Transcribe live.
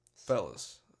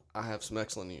Fellas, I have some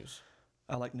excellent news.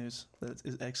 I like news. That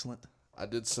is excellent. I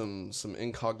did some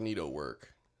incognito work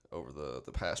over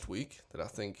the past week that I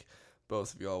think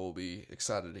both of y'all will be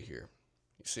excited to hear.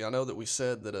 You see, I know that we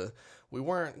said that we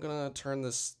weren't going to turn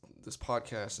this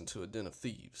podcast into a den of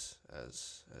thieves,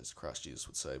 as Christ Jesus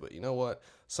would say. But you know what?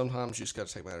 Sometimes you just got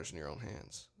to take matters in your own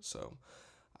hands. So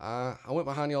I went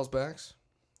behind y'all's backs,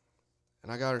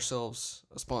 and I got ourselves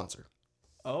a sponsor.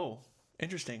 Oh,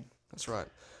 interesting. That's right.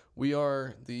 We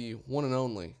are the one and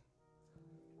only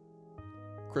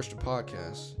Christian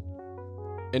podcast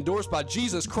endorsed by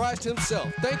Jesus Christ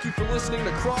himself. Thank you for listening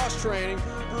to Cross Training,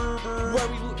 where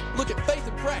we look at faith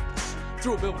and practice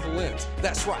through a biblical lens.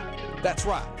 That's right.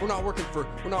 We're not working for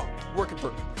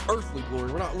earthly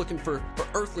glory. We're not looking for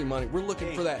earthly money. We're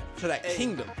looking for that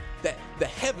kingdom, the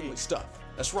heavenly stuff.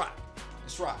 That's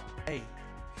right. Hey.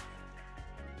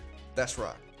 That's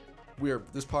right.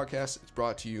 This podcast is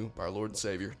brought to you by our Lord and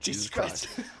Savior, Jesus Christ.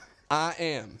 I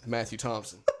am Matthew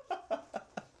Thompson.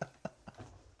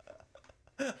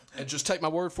 And just take my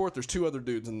word for it, there's two other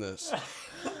dudes in this.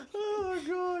 Oh, my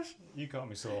gosh. You caught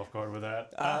me so off guard with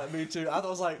that. Me too. I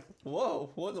was like,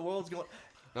 whoa, what in the world's going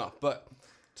on? No, but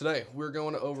today we're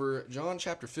going over John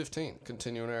chapter 15,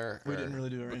 continuing our... We didn't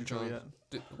really do our intro yet.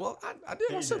 I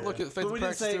did. I said look at faith and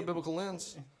practice say, through a bibiblical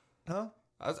lens. Huh?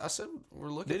 I said we're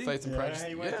looking at faith and Yeah, practice.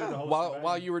 he went through the whole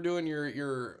While you were doing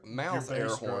your mouth Your air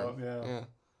bass horn. drop, yeah.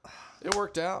 It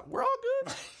worked out. We're all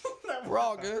good. We're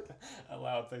all good. A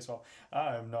loud face fall.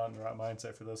 I am not in the right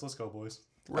mindset for this. Let's go, boys.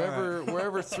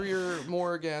 Wherever three or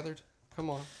more are gathered.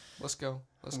 Come on. Let's go.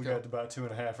 We got about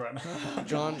 2.5 right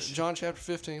now. John chapter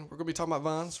 15. We're going to be talking about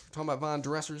vines. We're talking about vine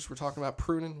dressers. We're talking about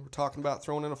pruning. We're talking about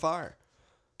throwing in a fire.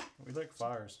 We like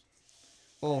fires.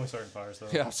 Well, Only certain fires, though.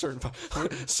 yeah, certain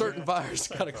fires.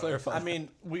 Got to clarify. I mean,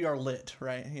 we are lit,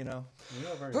 right? You know.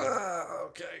 Yeah, very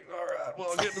Okay, all right.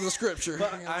 Well, get to the scripture.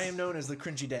 But I am known as the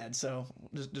cringy dad, so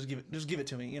just give it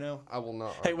to me, you know. I will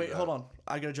not. Hey, wait, hold on.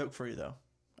 I got a joke for you, though.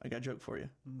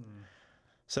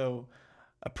 So,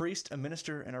 a priest, a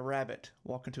minister, and a rabbit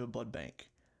walk into a blood bank.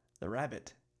 The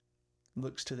rabbit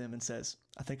looks to them and says,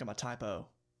 "I think I'm a typo."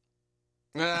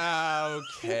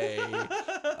 Okay.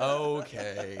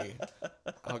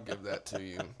 I'll give that to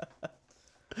you.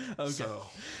 Okay. So,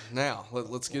 now,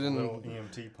 let's get a in. little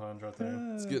EMT puns right there.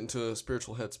 Let's get into a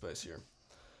spiritual headspace here.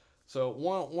 So,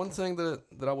 one thing that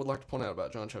I would like to point out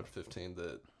about John chapter 15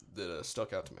 that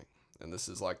stuck out to me, and this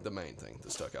is like the main thing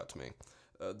that stuck out to me.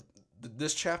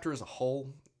 This chapter as a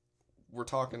whole, we're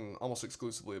talking almost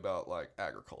exclusively about like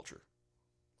agriculture.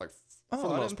 Like for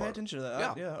the I most didn't pay part. attention to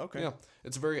that. Yeah. Okay. Yeah,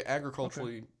 it's a very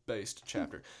agriculturally based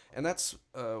chapter, and that's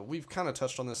we've kind of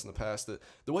touched on this in the past. That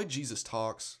the way Jesus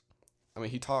talks, I mean,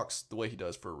 he talks the way he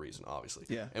does for a reason, obviously.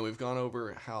 Yeah. And we've gone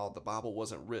over how the Bible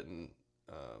wasn't written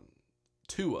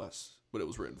to us, but it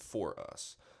was written for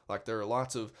us. Like there are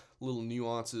lots of little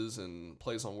nuances and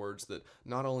plays on words that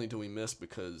not only do we miss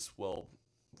because, well,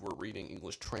 we're reading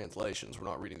English translations. We're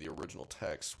not reading the original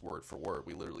text word for word.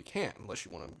 We literally can't unless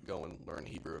you want to go and learn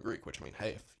Hebrew or Greek, which I mean, hey,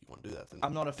 if you want to do that, then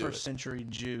I'm not a do first it. century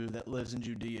Jew that lives in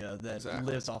Judea that Exactly.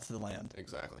 lives off the land.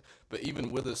 Exactly. But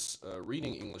even with us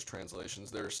reading English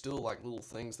translations, there are still like little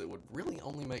things that would really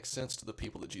only make sense to the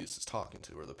people that Jesus is talking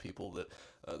to or the people that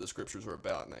the scriptures are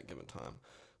about in that given time.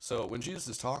 So when Jesus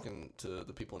is talking to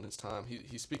the people in his time,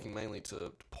 he's speaking mainly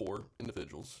to poor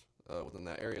individuals within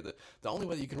that area. That the only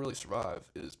way that you can really survive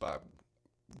is by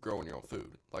growing your own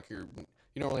food. Like you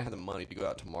don't really have the money to go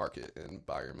out to market and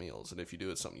buy your meals, and if you do,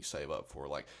 it's something you save up for.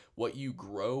 Like what you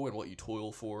grow and what you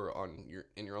toil for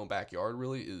in your own backyard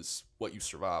really is what you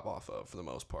survive off of for the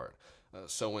most part.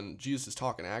 So when Jesus is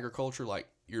talking agriculture, like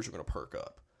ears are going to perk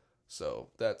up. So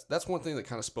that's one thing that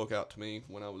kind of spoke out to me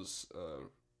when I was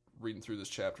reading through this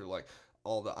chapter, like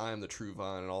all the I am the true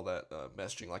vine and all that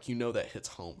messaging. Like that hits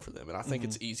home for them, and I think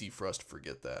it's easy for us to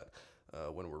forget that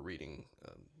when we're reading.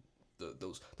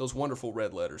 Those wonderful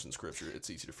red letters in Scripture, it's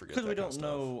easy to forget Because we that kind don't of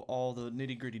stuff. know all the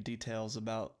nitty gritty details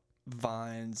about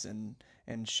vines and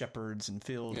shepherds and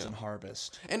fields and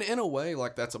harvest. And in a way,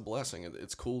 like that's a blessing.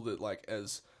 It's cool that like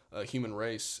as a human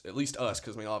race, at least us,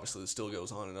 because I mean obviously this still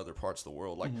goes on in other parts of the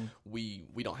world. Like we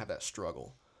don't have that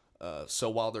struggle. So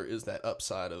while there is that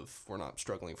upside of we're not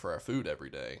struggling for our food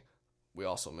every day, we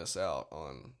also miss out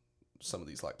on some of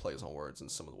these like plays on words and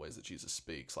some of the ways that Jesus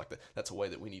speaks. Like that's a way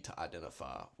that we need to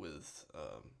identify with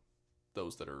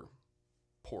those that are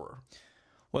poorer.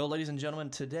 Well, ladies and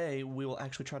gentlemen, today we will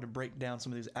actually try to break down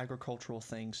some of these agricultural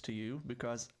things to you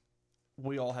because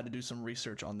we all had to do some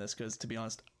research on this because, to be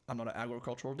honest, I'm not an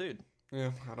agricultural dude. Yeah,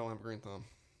 I don't have a green thumb.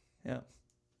 Yeah.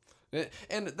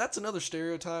 And that's another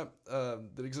stereotype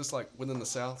that exists like within the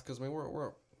South because I mean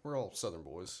we're we're all Southern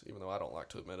boys, even though I don't like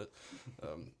to admit it.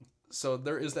 So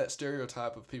there is that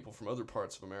stereotype of people from other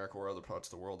parts of America or other parts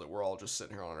of the world that we're all just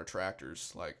sitting here on our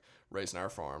tractors, like raising our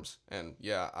farms. And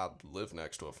yeah, I live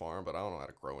next to a farm, but I don't know how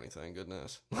to grow anything.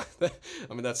 Goodness. I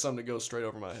mean, that's something that goes straight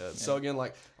over my head. Yeah. So again,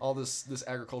 like all this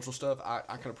agricultural stuff,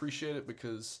 I can appreciate it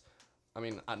because, I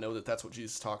mean, I know that that's what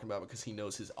Jesus is talking about because he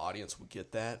knows his audience would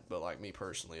get that. But like me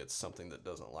personally, it's something that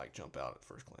doesn't like jump out at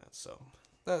first glance. So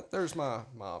there's my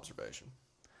observation.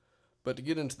 But to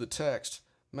get into the text,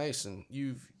 Mason,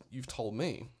 you've told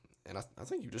me, and I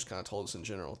think you just kind of told us in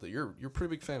general, that you're a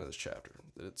pretty big fan of this chapter.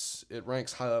 That it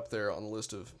ranks high up there on the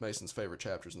list of Mason's favorite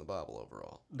chapters in the Bible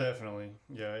overall. Definitely.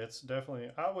 Yeah, it's definitely,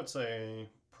 I would say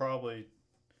probably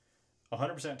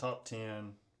 100% top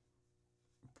 10,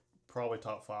 probably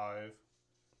top 5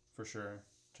 for sure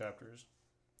chapters.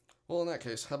 Well, in that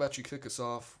case, how about you kick us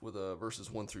off with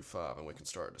verses 1 through 5 and we can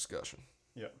start a discussion.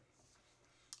 Yep.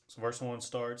 So verse 1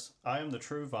 starts, I am the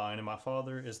true vine, and my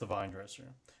Father is the vine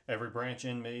dresser. Every branch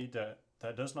in me that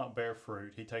does not bear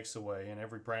fruit, he takes away, and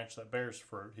every branch that bears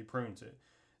fruit, he prunes it,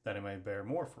 that it may bear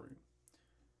more fruit.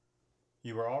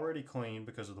 You are already clean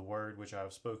because of the word which I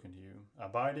have spoken to you.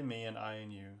 Abide in me, and I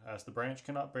in you. As the branch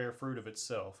cannot bear fruit of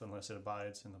itself unless it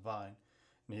abides in the vine,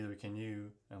 neither can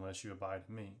you unless you abide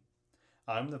in me.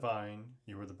 I am the vine,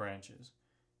 you are the branches.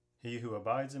 He who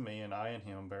abides in me, and I in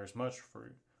him, bears much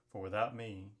fruit. For without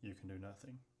me, you can do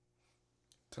nothing.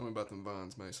 Tell me about them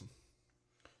vines, Mason.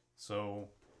 So,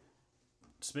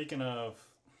 speaking of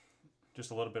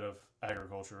just a little bit of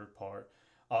agriculture part,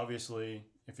 obviously,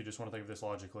 if you just want to think of this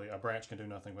logically, a branch can do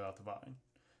nothing without the vine,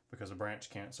 because a branch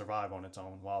can't survive on its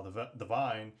own, while the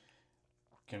vine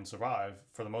can survive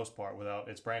for the most part without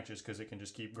its branches, because it can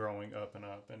just keep growing up, and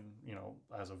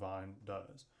as a vine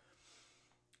does.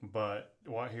 But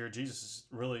what here, Jesus is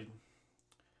really...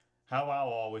 How I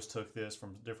always took this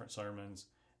from different sermons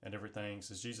and different things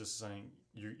is Jesus is saying,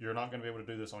 you're not going to be able to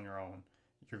do this on your own.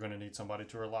 You're going to need somebody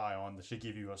to rely on that should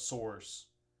give you a source.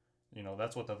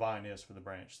 That's what the vine is for the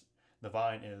branch. The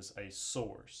vine is a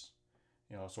source,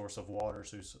 a source of water,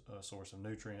 a source of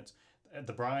nutrients.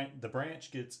 The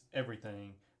branch gets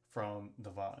everything from the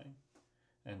vine.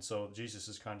 And so Jesus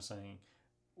is kind of saying,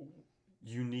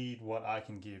 you need what I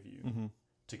can give you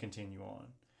to continue on.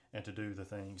 And to do the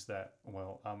things that,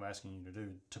 I'm asking you to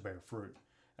do to bear fruit,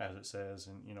 as it says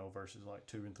in, verses like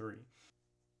 2 and 3.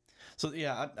 So,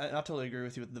 yeah, I totally agree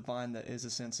with you with the vine. That is a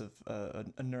sense of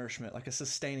a nourishment, like a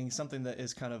sustaining, something that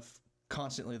is kind of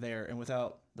constantly there. And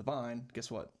without the vine,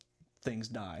 guess what? Things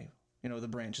die. The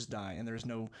branches die, and there's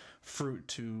no fruit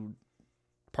to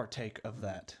partake of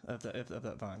that, of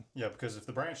that vine. Yeah, because if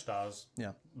the branch dies,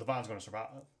 the vine's going to survive.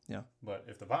 Yeah. But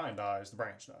if the vine dies, the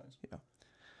branch dies. Yeah.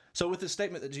 So with the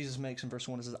statement that Jesus makes in verse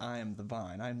 1, it says, I am the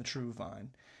vine. I am the true vine.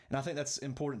 And I think that's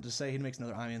important to say. He makes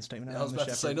another I am statement. I was about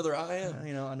to say another I am.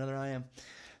 Another I am.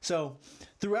 So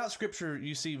throughout Scripture,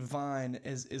 you see vine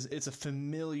it's a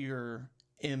familiar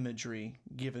imagery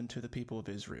given to the people of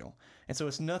Israel. And so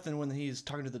it's nothing when he's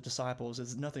talking to the disciples,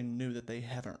 it's nothing new that they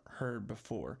haven't heard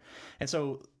before. And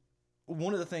so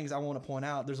one of the things I want to point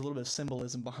out, there's a little bit of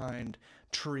symbolism behind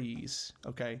trees,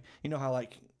 okay? You know how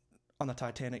like on the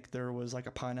Titanic, there was like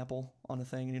a pineapple on the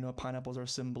thing. Pineapples are a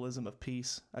symbolism of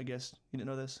peace, I guess. You didn't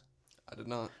know this? I did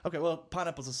not. Okay, well,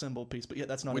 pineapple's a symbol of peace, but yeah,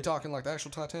 that's not we talking like the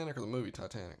actual Titanic or the movie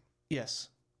Titanic? Yes.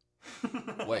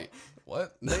 Wait,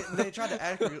 what? They tried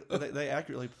to they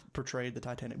accurately portrayed the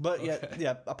Titanic. But okay.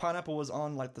 A pineapple was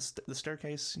on like the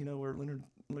staircase, where Leonardo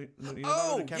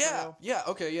DiCaprio.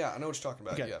 Okay, I know what you're talking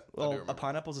about. Okay. Yeah. Well, a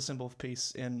pineapple is a symbol of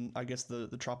peace in, I guess, the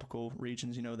tropical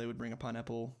regions. They would bring a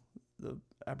pineapple, the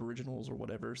Aboriginals or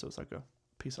whatever, so it's like a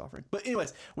peace offering. But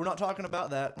anyways, we're not talking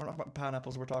about that. We're not talking about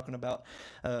pineapples. We're talking about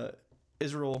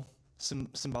Israel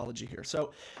symbology here.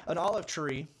 So an olive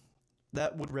tree,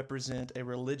 that would represent a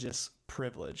religious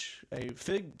privilege. A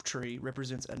fig tree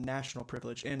represents a national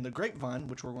privilege. And the grapevine,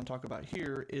 which we're going to talk about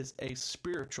here, is a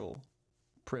spiritual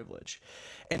privilege.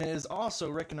 And it is also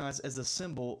recognized as a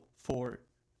symbol for,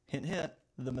 hint, hint,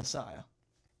 the Messiah.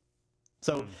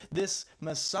 So this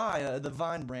Messiah, the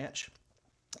vine branch,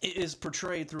 is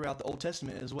portrayed throughout the Old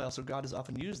Testament as well. So God has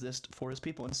often used this for his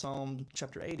people. In Psalm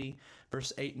chapter 80,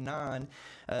 verse 8 and 9,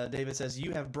 David says,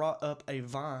 you have brought up a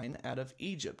vine out of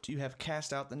Egypt. You have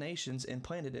cast out the nations and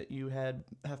planted it. You have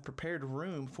prepared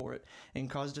room for it and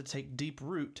caused it to take deep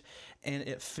root, and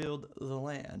it filled the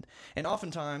land. And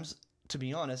oftentimes, to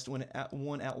be honest, when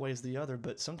one outweighs the other,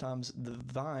 but sometimes the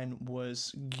vine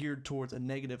was geared towards a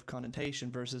negative connotation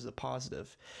versus a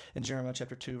positive. In Jeremiah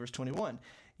chapter 2, verse 21,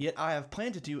 yet I have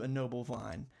planted you a noble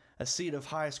vine, a seed of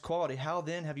highest quality. How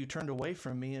then have you turned away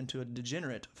from me into a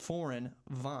degenerate foreign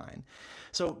vine?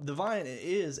 So the vine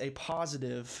is a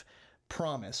positive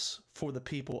promise for the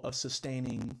people of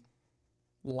sustaining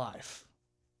life,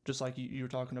 just like you were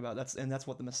talking about. That's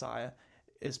what the Messiah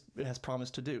has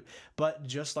promised to do. But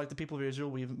just like the people of Israel,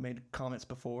 we've made comments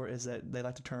before, is that they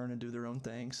like to turn and do their own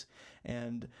things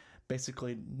and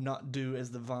basically not do as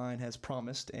the vine has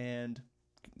promised. And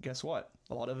guess what?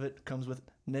 A lot of it comes with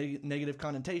negative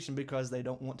connotation because they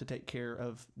don't want to take care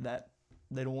of that.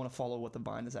 They don't want to follow what the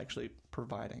vine is actually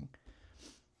providing.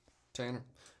 Tanner,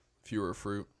 if you were a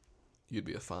fruit, you'd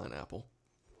be a fine apple.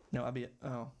 No, I'd be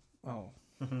oh.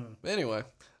 Anyway,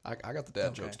 I got the dad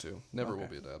Okay. jokes too. Never will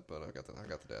be a dad, but I got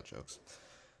the dad jokes.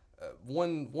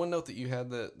 One note that you had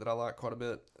that I like quite a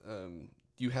bit.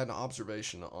 You had an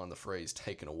observation on the phrase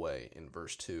 "taken away" in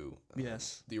verse 2.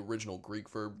 Yes. The original Greek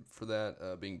verb for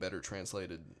that being better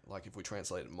translated, like if we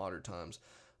translate it in modern times,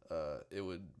 it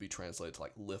would be translated to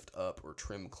like lift up or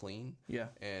trim clean. Yeah.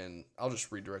 And I'll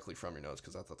just read directly from your notes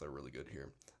because I thought they were really good here.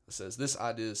 It says, this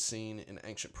idea is seen in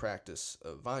ancient practice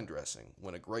of vine dressing.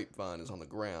 When a grapevine is on the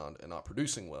ground and not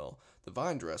producing well, the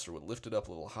vine dresser would lift it up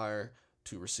a little higher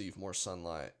to receive more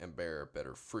sunlight and bear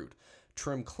better fruit.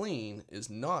 Trim clean is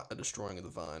not a destroying of the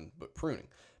vine, but pruning,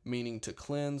 meaning to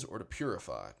cleanse or to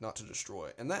purify, not to destroy.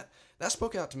 And that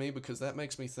spoke out to me because that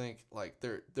makes me think like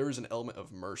there is an element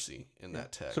of mercy in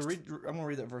that text. So I'm going to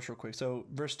read that verse real quick. So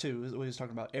verse 2 is what he's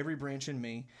talking about. Every branch in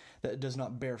me that does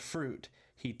not bear fruit,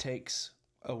 he takes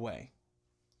away.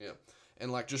 Yeah.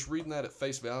 And like just reading that at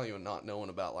face value and not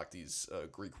knowing about like these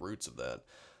Greek roots of that,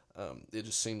 it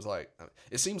just seems like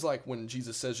when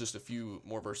Jesus says just a few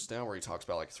more verses down where he talks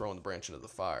about like throwing the branch into the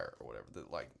fire or whatever,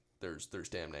 that like there's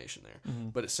damnation there. Mm-hmm.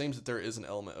 But it seems that there is an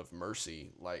element of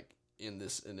mercy like in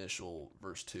this initial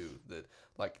verse 2, that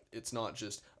like it's not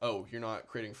just, oh, you're not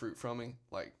creating fruit from me,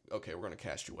 like okay, we're going to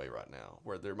cast you away right now,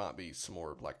 where there might be some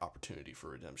more like opportunity for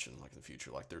redemption like in the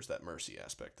future. Like there's that mercy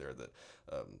aspect there that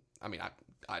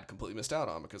I'd completely missed out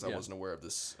on because I wasn't aware of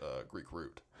this Greek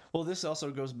root. Well, this also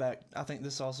goes back, I think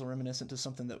this is also reminiscent to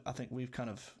something that I think we've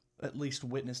kind of at least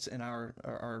witnessed in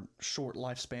our short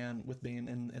lifespan with being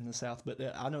in the South. But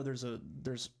I know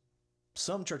there's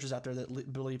some churches out there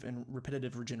that believe in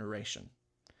repetitive regeneration.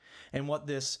 And what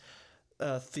this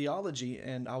theology,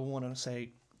 and I want to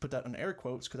say, put that in air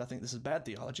quotes because I think this is bad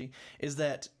theology, is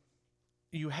that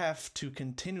you have to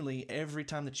continually, every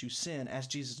time that you sin, ask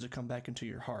Jesus to come back into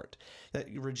your heart. That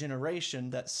regeneration,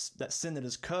 that sin that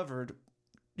is covered,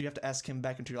 you have to ask him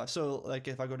back into your life. So like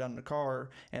if I go down in a car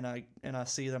and I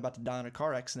see that I'm about to die in a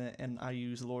car accident and I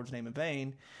use the Lord's name in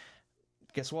vain,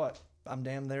 guess what? I'm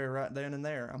damned there right then and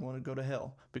there. I'm going to go to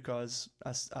hell because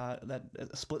that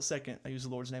a split second I use the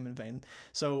Lord's name in vain.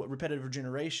 So repetitive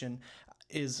regeneration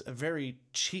is a very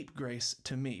cheap grace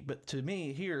to me. But to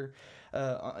me here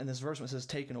in this verse when it says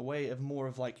taken away, of more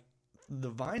of like the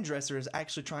vine dresser is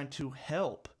actually trying to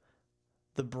help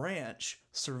the branch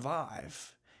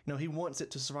survive. You know, he wants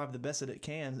it to survive the best that it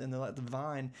can, and the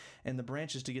vine and the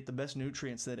branches to get the best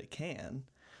nutrients that it can,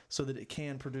 so that it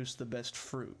can produce the best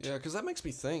fruit. Yeah, because that makes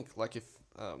me think like if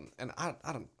and I'm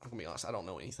gonna be honest, I don't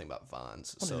know anything about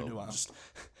vines, Well, so neither do I. just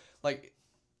like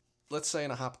let's say in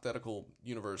a hypothetical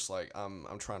universe, like I'm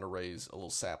trying to raise a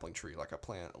little sapling tree, like I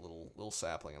plant a little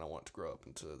sapling and I want it to grow up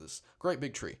into this great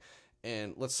big tree,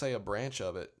 and let's say a branch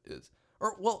of it is.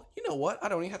 Or, well, you know what? I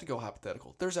don't even have to go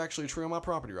hypothetical. There's actually a tree on my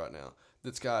property right now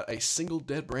that's got a single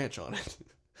dead branch on it.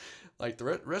 Like, the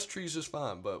rest of the tree is just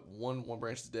fine, but one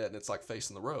branch is dead, and it's, like,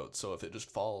 facing the road. So if it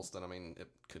just falls, then, I mean, it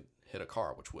could hit a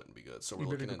car, which wouldn't be good. So we're You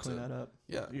better looking go into... clean that up.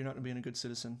 Yeah. You're not being a good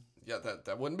citizen. Yeah,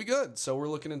 that wouldn't be good. So we're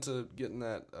looking into getting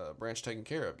that branch taken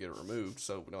care of, get it removed,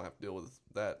 so we don't have to deal with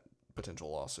that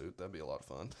potential lawsuit. That'd be a lot of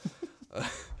fun.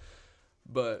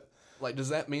 But, like, does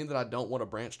that mean that I don't want a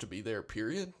branch to be there,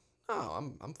 period?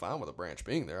 No, I'm fine with a branch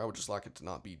being there. I would just like it to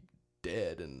not be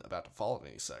dead and about to fall at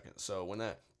any second. So when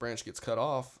that branch gets cut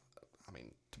off, I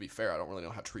mean, to be fair, I don't really know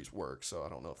how trees work, so I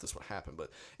don't know if this would happen. But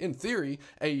in theory,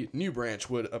 a new branch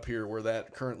would appear where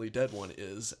that currently dead one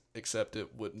is, except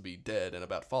it wouldn't be dead and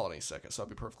about to fall at any second. So I'd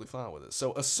be perfectly fine with it.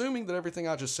 So assuming that everything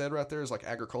I just said right there is like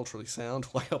agriculturally sound,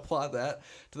 like apply that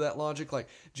to that logic. Like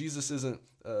Jesus isn't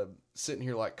sitting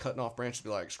here like cutting off branches to be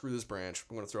like, screw this branch,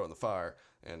 I'm going to throw it in the fire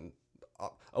and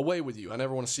away with you. I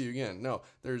never want to see you again. No,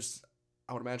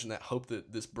 I would imagine that hope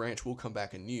that this branch will come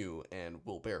back anew and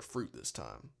will bear fruit this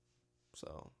time.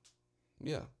 So,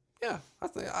 yeah, I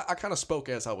think I kind of spoke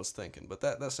as I was thinking, but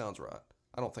that sounds right.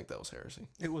 I don't think that was heresy.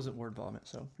 It wasn't word vomit,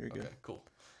 so you're good. Okay, cool.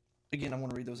 again, I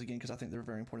want to read those again because I think they're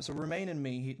very important. So remain in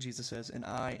me, Jesus says, and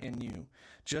I in you.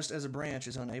 Just as a branch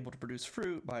is unable to produce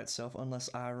fruit by itself unless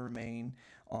I remain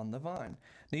on the vine,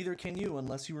 neither can you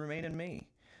unless you remain in me.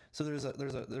 So there's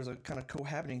a kind of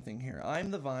cohabiting thing here. I'm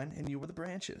the vine and you are the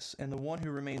branches, and the one who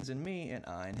remains in me and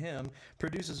I in him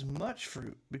produces much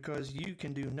fruit, because you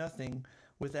can do nothing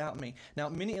without me. Now,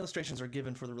 many illustrations are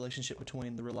given for the relationship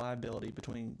between the reliability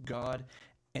between God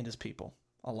and his people.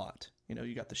 A lot.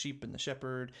 You got the sheep and the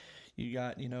shepherd, you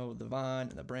got, the vine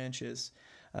and the branches.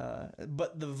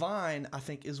 But the vine, I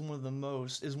think, is one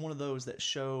of those that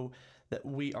show that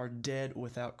we are dead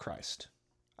without Christ.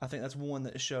 I think that's one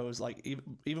that shows, like,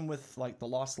 even with like the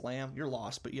lost lamb, you're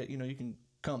lost, but yet, you can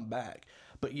come back.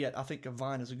 But yet, I think a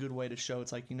vine is a good way to show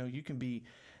it's like, you can be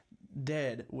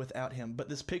dead without him. But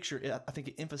this picture, I think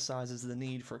it emphasizes the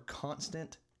need for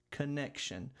constant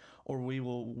connection, or we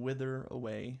will wither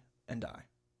away and die.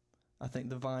 I think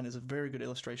the vine is a very good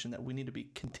illustration that we need to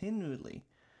be continually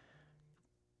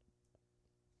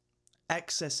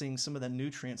accessing some of the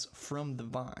nutrients from the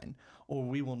vine, or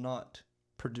we will not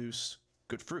produce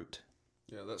good fruit.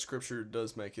 Yeah, that scripture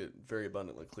does make it very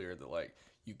abundantly clear that, like,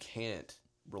 you can't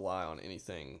rely on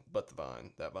anything but the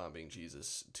vine, that vine being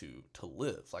Jesus, to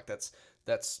live. Like,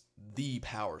 that's the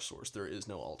power source. There is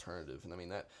no alternative. And I mean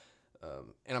that,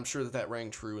 and I'm sure that rang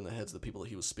true in the heads of the people that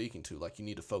he was speaking to. Like, you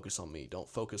need to focus on me. Don't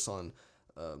focus on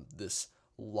this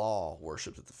law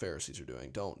worship that the Pharisees are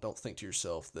doing. Don't think to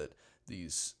yourself that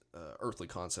these earthly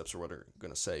concepts are what are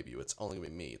going to save you. It's only going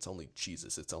to be me. It's only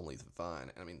Jesus. It's only the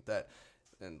vine. I mean that.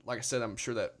 And like I said, I'm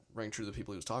sure that rang true to the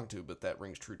people he was talking to, but that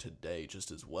rings true today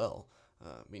just as well.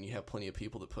 I mean, you have plenty of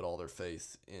people that put all their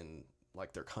faith in,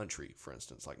 like, their country, for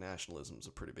instance. Like, nationalism is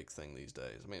a pretty big thing these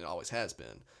days. I mean, it always has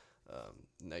been.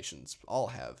 Nations all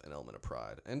have an element of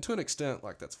pride, and to an extent,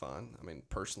 like, that's fine. I mean,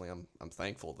 personally, I'm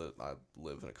thankful that I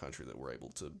live in a country that we're able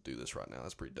to do this right now.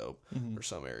 That's pretty dope. Mm-hmm. There's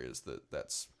some areas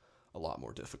that's a lot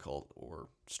more difficult or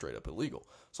straight up illegal.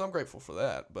 So I'm grateful for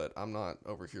that, but I'm not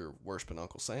over here worshiping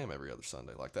Uncle Sam every other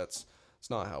Sunday. Like, it's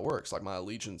not how it works. Like, my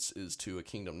allegiance is to a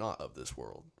kingdom not of this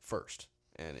world first,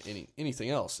 and anything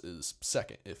else is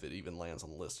second, if it even lands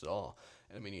on the list at all.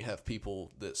 And I mean, you have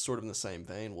people that sort of in the same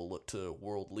vein will look to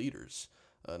world leaders,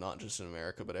 not just in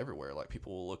America, but everywhere. Like,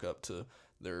 people will look up to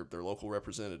their local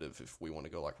representative, if we want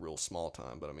to go like real small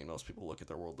time. But I mean, most people look at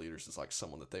their world leaders as like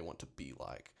someone that they want to be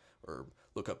like, or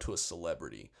look up to a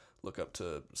celebrity, look up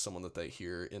to someone that they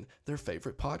hear in their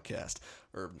favorite podcast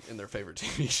or in their favorite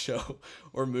TV show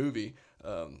or movie.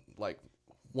 Like,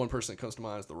 one person that comes to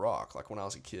mind is The Rock. Like, when I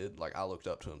was a kid, like, I looked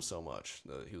up to him so much.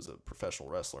 He was a professional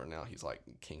wrestler, and now he's like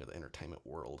king of the entertainment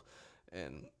world.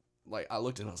 And like, I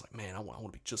looked at him, I was like, man, I want to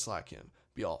be just like him,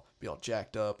 be all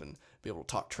jacked up and be able to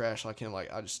talk trash like him. Like,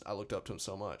 I looked up to him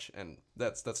so much, and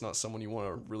that's not someone you want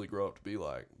to really grow up to be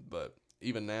like. But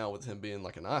even now, with him being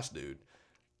like a nice dude,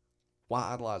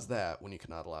 why idolize that when you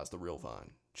can idolize the real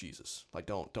vine, Jesus? Like,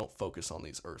 don't focus on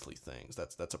these earthly things.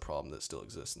 That's a problem that still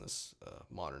exists in this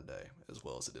modern day as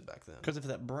well as it did back then. Because if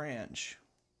that branch,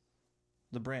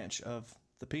 the branch of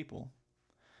the people,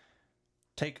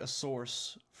 take a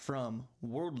source from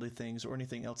worldly things or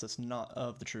anything else that's not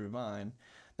of the true vine,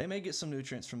 they may get some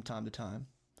nutrients from time to time,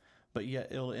 but yet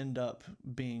it'll end up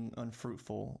being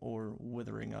unfruitful or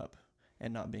withering up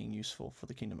and not being useful for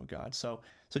the kingdom of God. So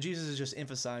Jesus is just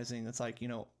emphasizing, it's like,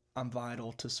 I'm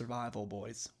vital to survival,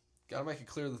 boys. Got to make it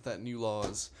clear that new law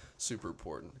is super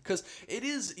important, because it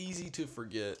is easy to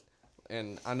forget,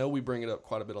 and I know we bring it up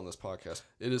quite a bit on this podcast.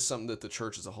 It is something that the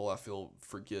church as a whole, I feel,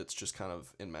 forgets just kind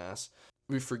of en masse.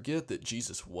 We forget that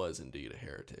Jesus was indeed a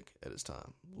heretic at his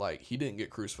time. Like, he didn't get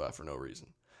crucified for no reason.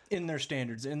 In their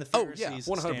standards, in the Pharisees'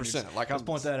 100%. standards. Like, Let's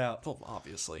point that out. Well,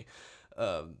 obviously.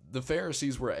 The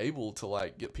Pharisees were able to,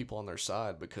 like, get people on their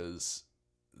side because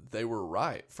they were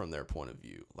right from their point of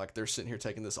view. Like, they're sitting here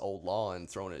taking this old law and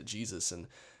throwing it at Jesus, and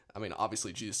I mean,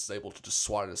 obviously Jesus is able to just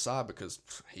swat it aside because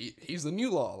he's the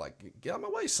new law. Like, get out of my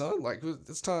way, son. Like,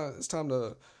 it's time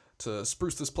to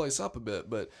spruce this place up a bit.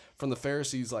 But from the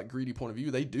Pharisees' like greedy point of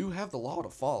view, they do have the law to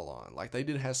fall on. Like, they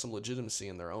did have some legitimacy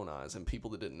in their own eyes, and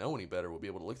people that didn't know any better would be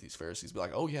able to look at these Pharisees and be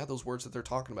like, oh yeah, those words that they're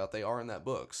talking about, they are in that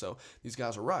book. So these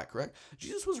guys are right, correct?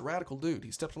 Jesus was a radical dude.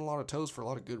 He stepped on a lot of toes for a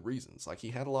lot of good reasons. Like, he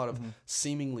had a lot of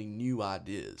seemingly new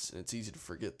ideas, and it's easy to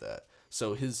forget that.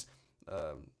 So his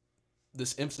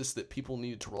this emphasis that people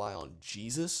needed to rely on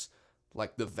Jesus,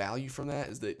 like, the value from that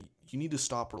is that you need to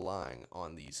stop relying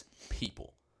on these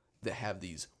people that have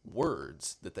these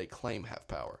words that they claim have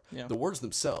power. Yeah. The words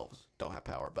themselves don't have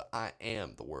power, but I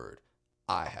am the word.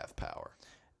 I have power.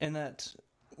 And that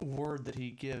word that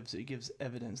he gives, it gives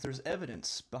evidence. There's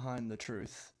evidence behind the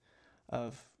truth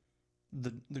of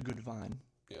the good vine.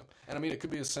 Yeah. And I mean, it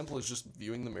could be as simple as just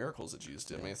viewing the miracles that Jesus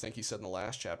did. I mean, I think he said in the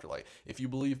last chapter, like, if you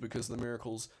believe because of the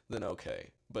miracles, then okay.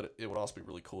 But it would also be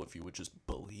really cool if you would just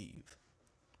believe.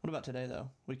 What about today, though?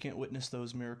 We can't witness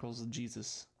those miracles of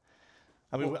Jesus.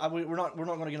 I mean, we're not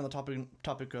going to get on the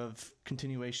topic of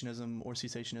continuationism or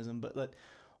cessationism, but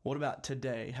what about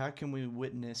today? How can we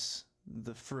witness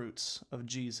the fruits of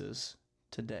Jesus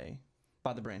today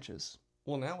by the branches?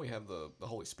 Well, now we have the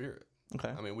Holy Spirit.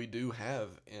 Okay. I mean, we do have,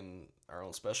 in our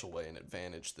own special way, an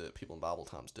advantage that people in Bible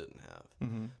times didn't have.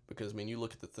 Mm-hmm. Because, I mean, you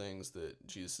look at the things that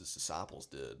Jesus' disciples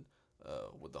did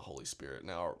with the Holy Spirit.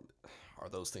 Now, are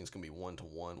those things going to be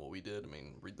one-to-one what we did? I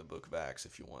mean, read the book of Acts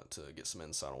if you want to get some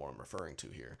insight on what I'm referring to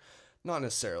here. Not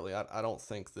necessarily. I don't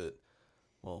think that,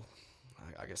 well,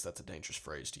 I guess that's a dangerous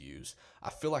phrase to use. I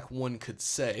feel like one could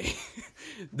say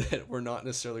that we're not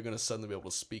necessarily going to suddenly be able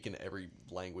to speak in every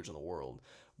language in the world.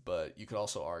 But you could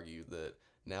also argue that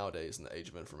nowadays, in the age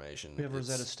of information, We have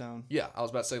Rosetta Stone. Yeah, I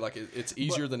was about to say, like, it's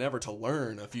easier than ever to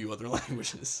learn a few other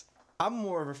languages. I'm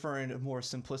more referring to a more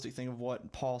simplistic thing of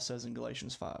what Paul says in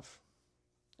Galatians 5.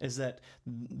 Is that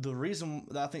the reason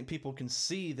that I think people can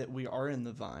see that we are in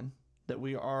the vine, that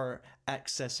we are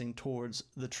accessing towards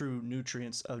the true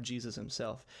nutrients of Jesus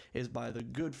himself, is by the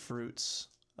good fruits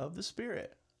of the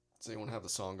Spirit. Does anyone have the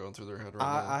song going through their head right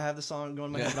now? I have the song going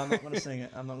in my head, but I'm not going to sing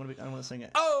it. I'm going to sing it.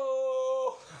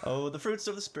 Oh, the fruits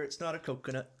of the Spirit's not a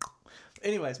coconut.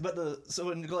 Anyways,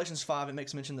 so in Galatians 5, it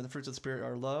makes mention that the fruits of the Spirit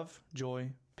are love, joy,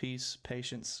 peace,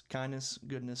 patience, kindness,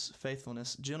 goodness,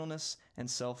 faithfulness, gentleness, and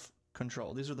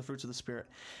self-control. These are the fruits of the Spirit.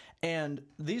 And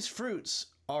these fruits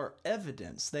are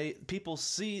evidence. When people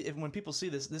see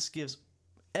this gives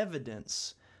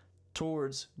evidence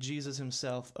towards Jesus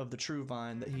himself of the true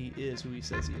vine, that he is who he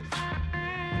says he is.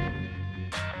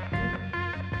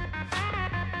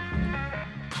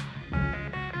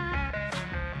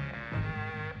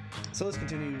 So let's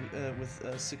continue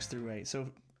with 6 through 8. So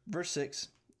verse 6,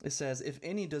 it says, "If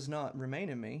any does not remain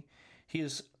in me, he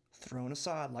is thrown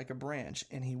aside like a branch,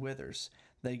 and he withers.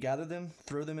 They gather them,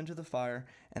 throw them into the fire,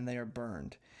 and they are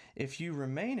burned. If you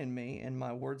remain in me, and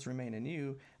my words remain in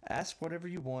you, ask whatever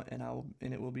you want, and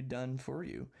it will be done for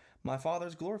you. My Father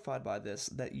is glorified by this,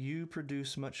 that you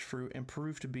produce much fruit and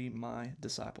prove to be my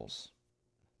disciples."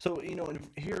 So,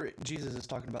 here Jesus is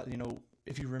talking about,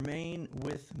 if you remain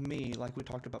with me, like we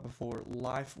talked about before,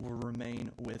 life will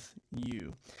remain with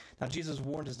you. Now, Jesus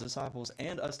warned his disciples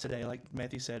and us today, like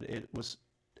Matthew said,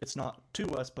 it's not to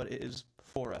us, but it is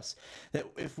for us, that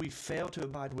if we fail to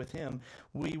abide with him,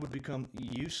 we would become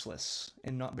useless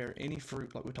and not bear any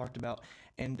fruit, like we talked about.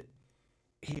 And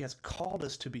he has called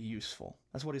us to be useful.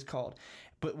 That's what he's called.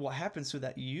 But what happens to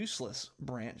that useless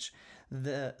branch?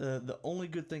 The only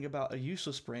good thing about a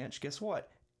useless branch, guess what?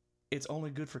 It's only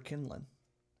good for kindling.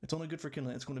 It's only good for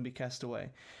kindling. It's going to be cast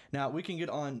away. Now, we can get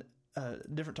on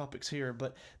different topics here,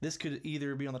 but this could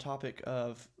either be on the topic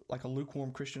of like a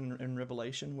lukewarm Christian in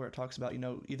Revelation, where it talks about,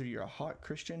 either you're a hot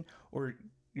Christian or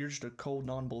you're just a cold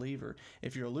non-believer.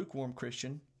 If you're a lukewarm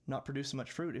Christian, not producing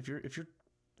much fruit. If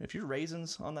you're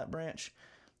raisins on that branch,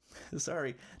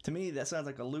 sorry, to me that sounds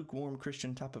like a lukewarm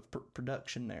Christian type of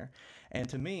production there. And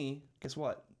to me, guess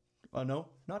what? Oh no,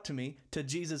 not to me. To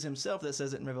Jesus himself, that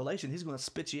says it in Revelation. He's going to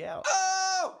spit you out.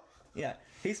 oh! Yeah,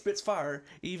 he spits fire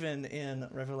even in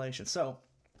Revelation. So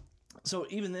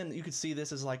even then, you could see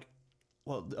this as like,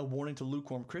 well, a warning to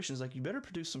lukewarm Christians, like, you better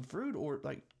produce some fruit, or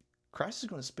like Christ is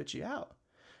going to spit you out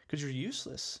because you're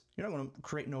useless. You're not going to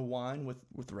create no wine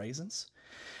with raisins.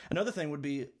 Another thing would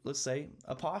be, let's say,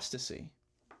 apostasy.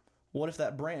 What if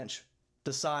that branch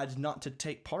decides not to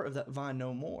take part of that vine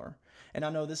no more? And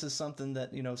I know this is something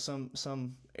that,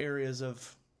 some areas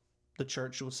of the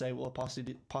church will say, well,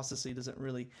 apostasy doesn't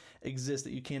really exist,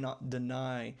 that you cannot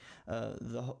deny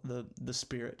the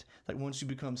Spirit. Like, once you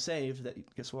become saved,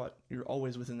 that, guess what? You're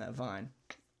always within that vine.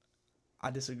 I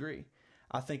disagree.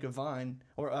 I think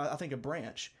a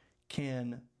branch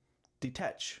can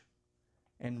detach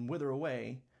and wither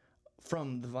away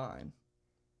from the vine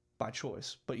by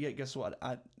choice, but yet guess what?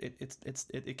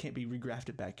 It can't be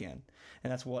regrafted back in,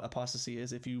 and that's what apostasy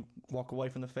is. If you walk away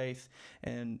from the faith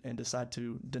and decide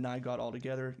to deny God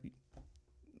altogether,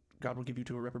 God will give you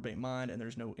to a reprobate mind, and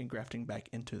there's no engrafting back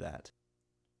into that.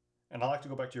 And I like to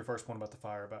go back to your first point about the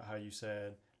fire, about how you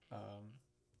said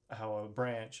how a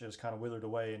branch is kind of withered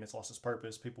away and it's lost its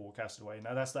purpose. People will cast it away.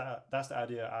 Now that's the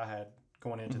idea I had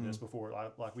going into this before,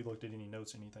 like we looked at any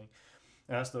notes, anything,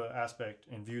 and that's the aspect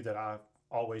and view that I've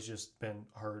always just been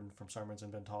heard from sermons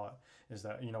and been taught, is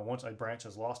that, once a branch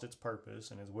has lost its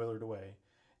purpose and is withered away,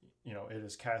 it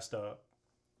is cast up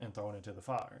and thrown into the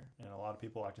fire. And a lot of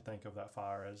people like to think of that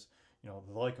fire as,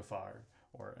 the lake of fire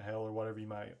or hell or whatever you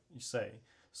might say.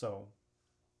 So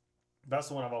that's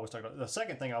the one I've always talked about. The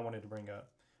second thing I wanted to bring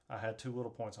up, I had two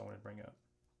little points I wanted to bring up.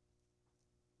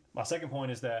 My second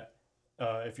point is that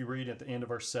if you read at the end of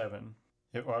verse 7,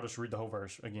 or I'll just read the whole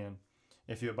verse again.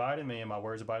 If you abide in me and my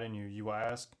words abide in you, you will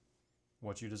ask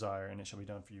what you desire, and it shall be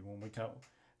done for you. When we come,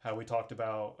 how we talked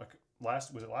about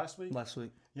last week? Last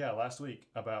week. Yeah, last week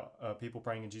about people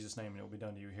praying in Jesus' name and it will be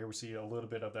done to you. Here we see a little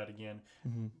bit of that again.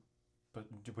 Mm-hmm. But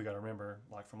we got to remember,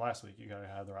 like from last week, you got to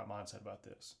have the right mindset about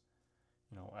this.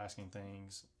 Asking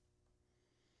things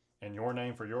in your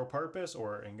name for your purpose,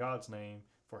 or in God's name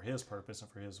for His purpose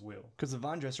and for His will. Because the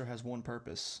vine dresser has one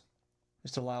purpose,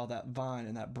 is to allow that vine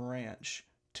and that branch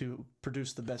to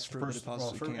produce the best fruit that it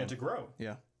possibly can. And to grow.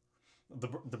 Yeah.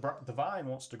 The vine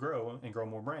wants to grow and grow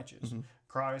more branches. Mm-hmm.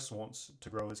 Christ wants to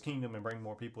grow His kingdom and bring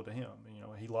more people to Him.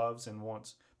 He loves and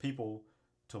wants people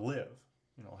to live,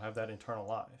 have that eternal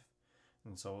life.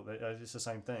 And so it's the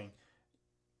same thing.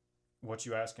 What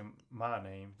you ask in my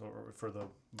name, or for the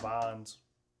vine's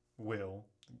will,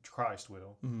 Christ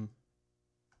will, mm-hmm.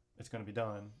 it's going to be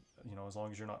done, as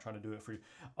long as you're not trying to do it for you.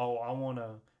 Oh, I want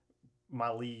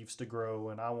my leaves to grow,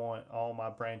 and I want all my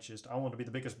branches. I want to be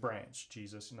the biggest branch,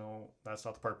 Jesus. That's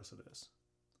not the purpose of this.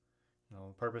 The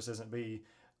purpose isn't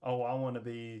I want to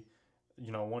be,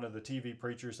 one of the TV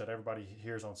preachers that everybody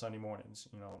hears on Sunday mornings.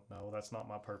 No, that's not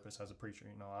my purpose as a preacher.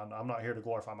 I'm not here to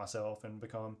glorify myself and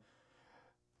become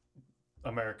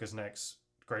America's next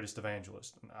greatest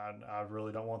evangelist. I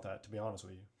really don't want that, to be honest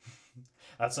with you.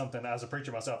 That's something, as a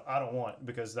preacher myself, I don't want,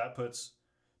 because that puts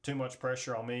too much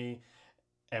pressure on me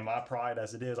and my pride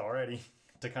as it is already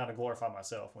to kind of glorify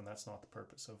myself, when that's not the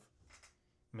purpose of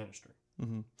ministry.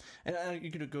 Mm-hmm. And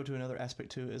you could go to another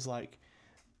aspect too, is like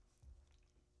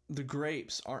the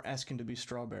grapes aren't asking to be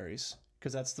strawberries,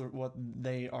 because that's what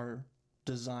they are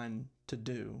designed to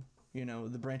do.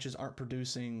 The branches aren't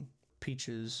producing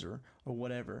peaches or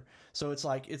whatever. So it's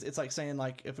like saying,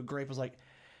 like, if a grape was like,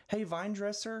 hey, vine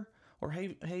dresser, or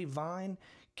hey vine,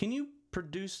 can you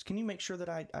make sure that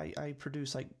I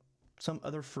produce like some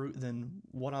other fruit than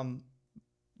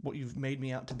what you've made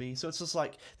me out to be. So it's just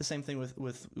like the same thing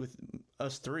with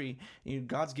us three.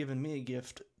 God's given me a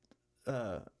gift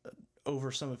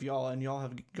over some of y'all, and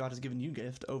God has given you a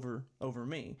gift over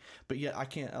me. But yet I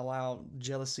can't allow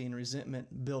jealousy and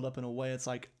resentment build up in a way. It's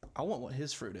like, I want what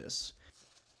His fruit is.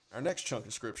 Our next chunk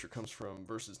of scripture comes from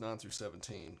verses 9 through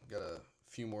 17. Got a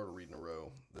few more to read in a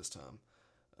row this time.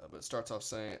 But it starts off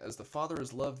saying, as the Father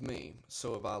has loved me,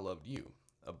 so have I loved you.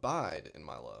 Abide in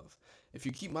my love. If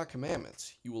you keep my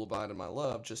commandments, you will abide in my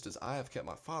love, just as I have kept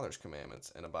my Father's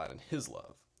commandments and abide in His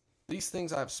love. These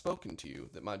things I have spoken to you,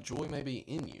 that my joy may be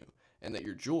in you, and that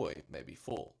your joy may be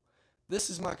full. This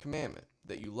is my commandment,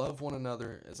 that you love one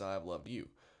another as I have loved you.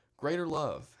 Greater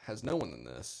love has no one than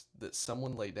this, that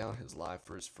someone lay down his life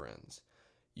for his friends.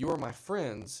 You are my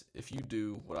friends if you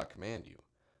do what I command you.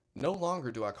 No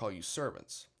longer do I call you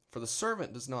servants, for the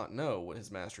servant does not know what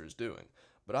his master is doing,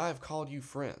 but I have called you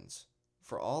friends.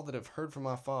 For all that I have heard from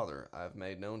my Father I have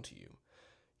made known to you.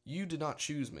 You did not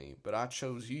choose me, but I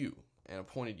chose you, and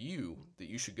appointed you that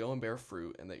you should go and bear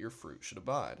fruit, and that your fruit should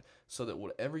abide, so that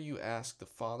whatever you ask the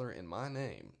Father in my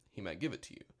name, He may give it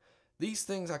to you. These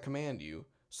things I command you,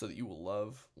 so that you will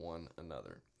love one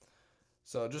another.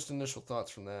 So just initial thoughts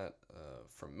from that,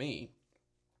 from me,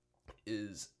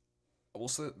 is I will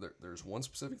say there's one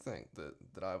specific thing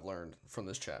that I've learned from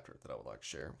this chapter that I would like to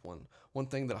share. One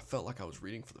thing that I felt like I was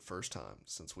reading for the first time,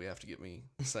 since we have to get me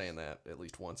saying that at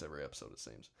least once every episode, it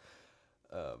seems.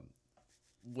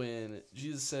 When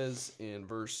Jesus says in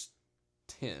verse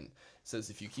 10,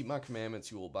 says, if you keep my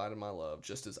commandments, you will abide in my love,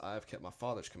 just as I have kept my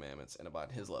Father's commandments and abide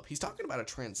in His love. He's talking about a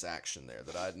transaction there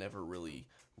that I had never really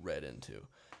read into.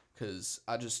 Because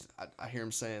I hear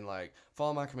Him saying, like,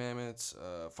 follow my commandments,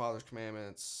 Father's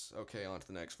commandments, okay, on to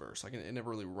the next verse. Like, it never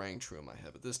really rang true in my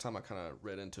head. But this time I kind of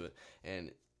read into it.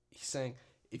 And He's saying,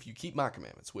 if you keep my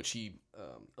commandments, which He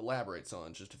elaborates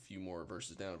on just a few more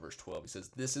verses down in verse 12. He says,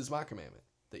 this is my commandment,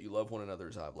 that you love one another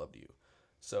as I have loved you.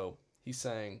 So He's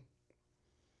saying,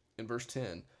 in verse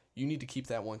 10, you need to keep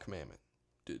that one commandment.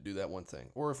 Do that one thing.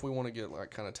 Or if we want to get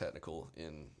like kind of technical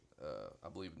in, I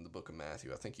believe in the book of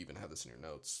Matthew, I think you even have this in your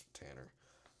notes, Tanner.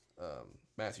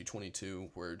 Matthew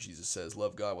 22, where Jesus says,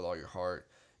 love God with all your heart,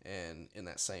 and in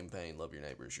that same vein, love your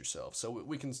neighbor as yourself. So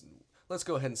let's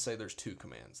go ahead and say there's two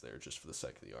commands there, just for the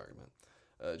sake of the argument.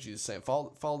 Jesus is saying,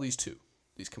 follow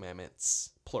these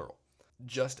commandments, plural.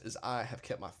 Just as I have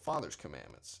kept my Father's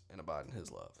commandments and abide in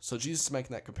His love. So Jesus is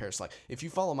making that comparison. Like, if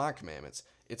you follow my commandments,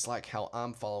 it's like how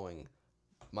I'm following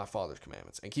my Father's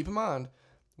commandments. And keep in mind,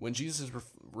 when Jesus is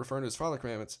referring to His Father's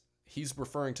commandments, He's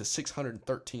referring to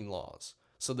 613 laws.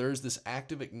 So there is this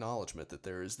active acknowledgement that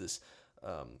there is this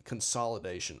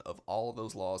consolidation of all of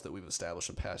those laws that we've established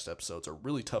in past episodes are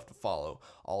really tough to follow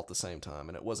all at the same time.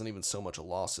 And it wasn't even so much a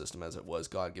law system as it was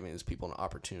God giving his people an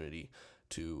opportunity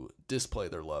to display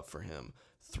their love for him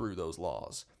through those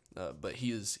laws. But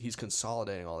he's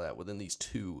consolidating all that within these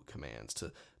two commands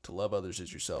to love others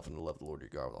as yourself and to love the Lord your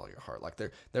God with all your heart. Like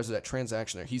there's that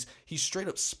transaction there. He's straight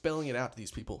up spelling it out to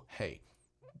these people. Hey,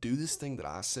 do this thing that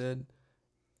I said,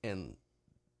 and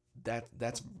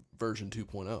that's version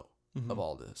 2.0 of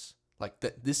all this. Like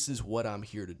that, this is what I'm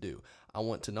here to do. I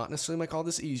want to not necessarily make all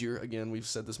this easier. Again, we've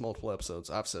said this multiple episodes.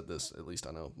 I've said this, at least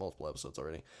I know, multiple episodes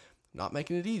already. Not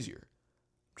making it easier,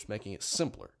 just making it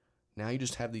simpler. Now you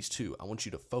just have these two. I want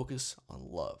you to focus on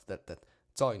love.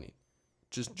 That's all you need.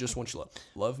 Just want you to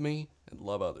love me and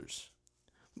love others.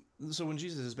 So when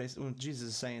Jesus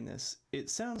is saying this, it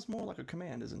sounds more like a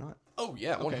command, is it not? Oh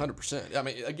yeah, 100%. I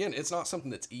mean, again, it's not something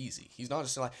that's easy. He's not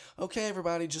just like, okay,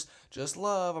 everybody, just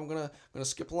love. I'm gonna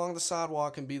skip along the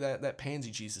sidewalk and be that pansy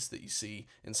Jesus that you see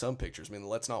in some pictures. I mean,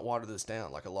 let's not water this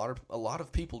down. Like a lot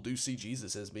of people do see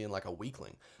Jesus as being like a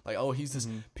weakling. Like, oh, he's this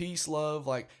peace, love,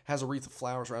 like has a wreath of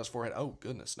flowers around his forehead. Oh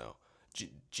goodness, no.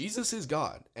 Jesus is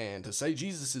God, and to say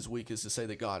Jesus is weak is to say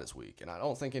that God is weak, and I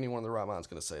don't think anyone in their right mind is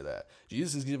going to say that.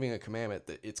 Jesus is giving a commandment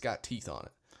that it's got teeth on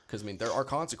it, because I mean there are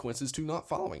consequences to not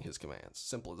following his commands.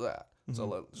 Simple as that.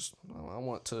 So I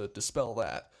want to dispel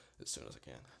that as soon as I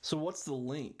can. So what's the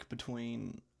link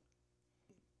between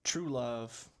true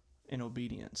love and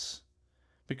obedience?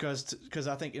 Because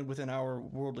I think within our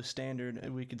worldly standard,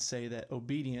 we could say that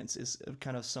obedience is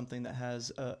kind of something that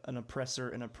has an oppressor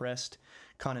and oppressed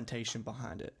connotation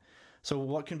behind it. So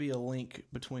what can be a link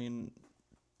between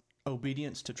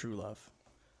obedience to true love?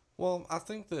 Well, I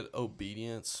think that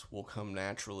obedience will come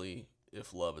naturally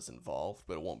if love is involved,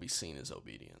 but it won't be seen as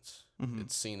obedience.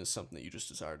 It's seen as something that you just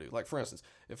desire to do. Like, for instance,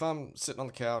 if I'm sitting on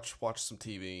the couch watching some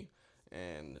TV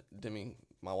and Demi,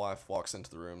 my wife, walks into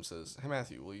the room and says, "Hey,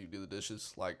 Matthew, will you do the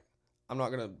dishes?" Like, I'm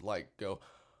not going to, like, go,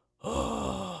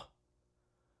 "Oh,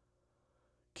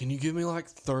 can you give me, like,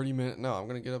 30 minutes?" No, I'm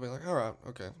going to get up and be like, "All right,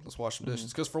 okay, let's wash some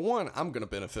dishes." Because, for one, I'm going to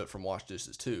benefit from wash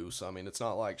dishes, too. So, I mean, it's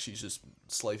not like she's just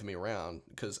slaving me around,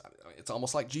 because it's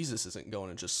almost like Jesus isn't going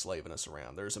and just slaving us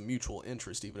around. There's a mutual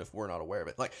interest, even if we're not aware of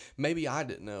it. Like, maybe I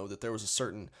didn't know that there was a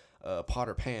certain pot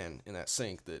or pan in that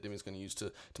sink that Demi's going to use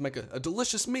to make a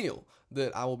delicious meal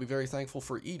that I will be very thankful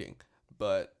for eating.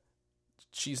 But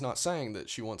she's not saying that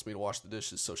she wants me to wash the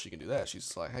dishes so she can do that.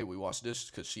 She's like, "Hey, we wash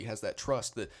dishes," because she has that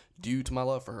trust that due to my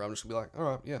love for her, I'm just going to be like,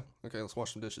 "All right, yeah, okay, let's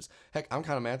wash some dishes." Heck, I'm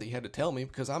kind of mad that you had to tell me,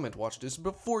 because I meant to wash dishes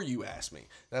before you asked me.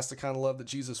 That's the kind of love that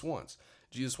Jesus wants.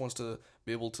 Jesus wants to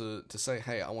be able to say,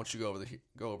 "Hey, I want you to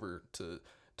go over to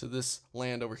this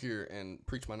land over here and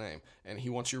preach my name." And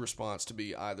he wants your response to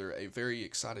be either a very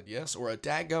excited yes or a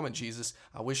dadgummit, Jesus,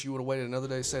 I wish you would have waited another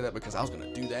day to say that, because I was going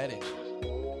to do that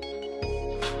anyway.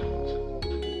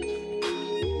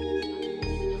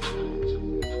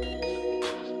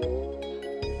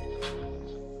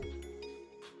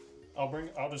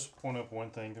 I'll just point up one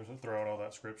thing throughout all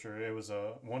that scripture. It was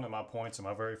one of my points in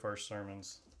my very first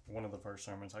sermons. One of the first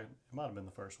sermons. It might have been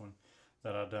the first one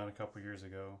that I'd done a couple years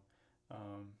ago.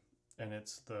 And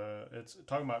it's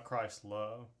talking about Christ's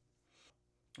love,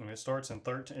 and it starts in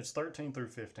 13. It's 13 through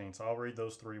 15. So I'll read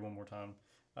those three one more time,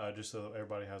 just so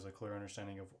everybody has a clear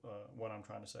understanding of what I'm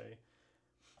trying to say.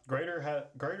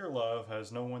 Greater love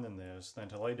has no one than this, than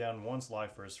to lay down one's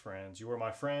life for his friends. You are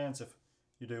my friends if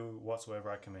you do whatsoever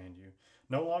I command you.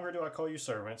 No longer do I call you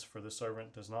servants, for the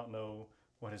servant does not know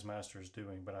what his master is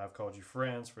doing, but I have called you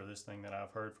friends, for this thing that I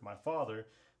have heard from my Father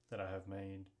that I have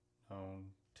made known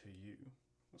to you.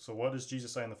 So what does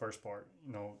Jesus say in the first part?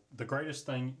 You know, the greatest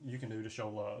thing you can do to show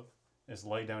love is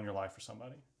lay down your life for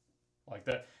somebody. Like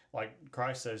that, like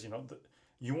Christ says, you know,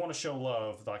 you want to show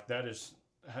love, like that is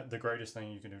the greatest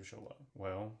thing you can do to show love.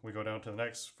 Well, we go down to the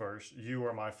next verse. You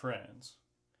are my friends.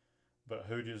 But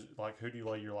who do you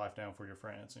lay your life down for your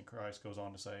friends? And Christ goes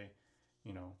on to say,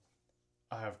 you know,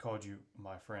 I have called you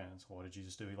my friends. What did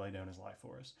Jesus do? He laid down his life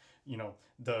for us. You know,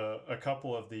 a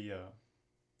couple of the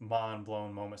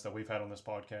mind-blown moments that we've had on this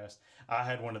podcast, I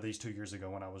had one of these 2 years ago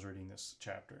when I was reading this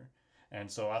chapter.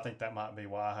 And so I think that might be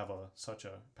why I have such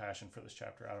a passion for this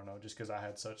chapter. I don't know, just because I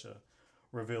had such a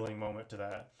revealing moment to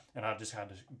that. And I just had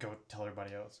to go tell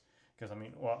everybody else. Because,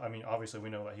 obviously we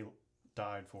know that he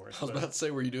died for us. I was about to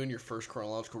say, were you doing your first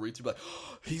chronological read through, like,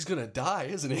 oh, he's going to die,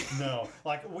 isn't he? No,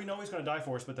 like, we know he's going to die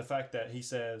for us, but the fact that he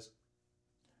says,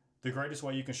 the greatest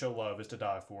way you can show love is to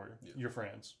die for your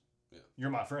friends. Yeah. You're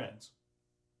my friends.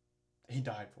 He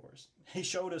died for us. He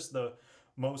showed us the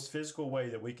most physical way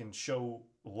that we can show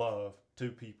love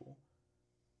to people.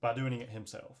 by doing it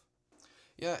himself.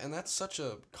 Yeah, and that's such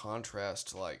a contrast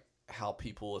to like how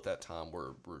people at that time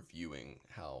were viewing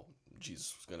how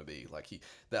Jesus was going to be. Like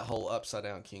that whole upside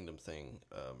down kingdom thing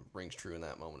rings true in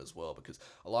that moment as well, because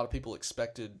a lot of people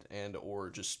expected and or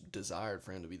just desired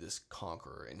for him to be this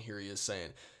conqueror, and here he is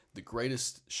saying the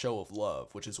greatest show of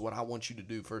love, which is what I want you to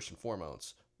do first and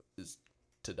foremost, is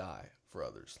to die for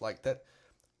others. Like that,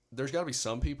 there's got to be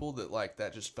some people that like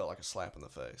that just felt like a slap in the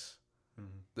face.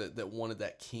 That wanted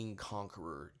that king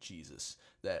conqueror Jesus,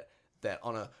 that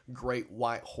on a great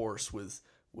white horse with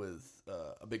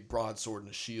a big broadsword and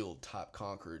a shield type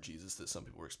conqueror Jesus that some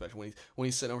people were expecting. When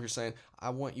he's sitting over here saying, I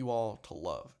want you all to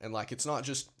love. And like, it's not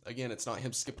just, again, it's not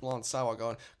him skipping along the sidewalk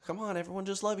going, come on, everyone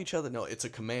just love each other. No, it's a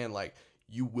command like,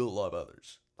 you will love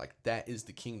others. Like, that is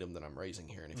the kingdom that I'm raising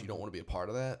here. And if you don't want to be a part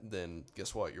of that, then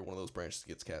guess what? You're one of those branches that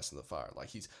gets cast in the fire. Like,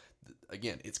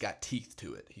 again, it's got teeth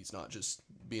to it. He's not just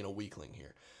being a weakling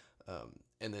here.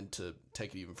 And then to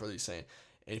take it even further, he's saying,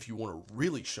 and if you want to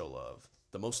really show love,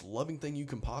 the most loving thing you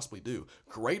can possibly do,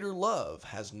 greater love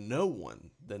has no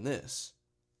one than this,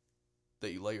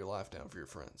 that you lay your life down for your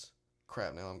friends.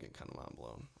 Crap, now I'm getting kind of mind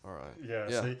blown. All right.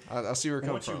 Yeah. See, I see where it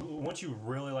comes from. Once you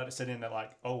really let it sit in that,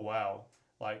 like, oh, wow.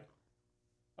 Like,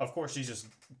 of course, Jesus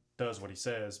does what he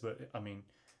says, but, I mean,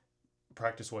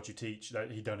 practice what you teach.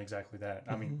 That he done exactly that.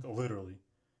 I mean, literally.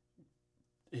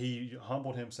 He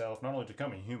humbled himself, not only to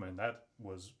become a human, that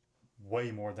was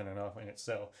way more than enough in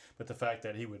itself, but the fact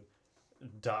that he would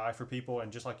die for people,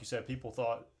 and just like you said, people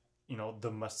thought, you know,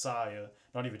 the Messiah,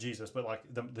 not even Jesus, but like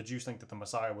the Jews think that the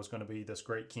Messiah was going to be this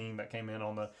great king that came in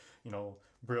on the, you know,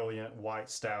 brilliant white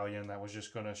stallion that was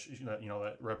just going to, you know,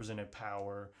 that represented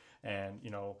power and, you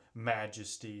know,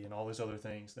 majesty and all these other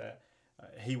things, that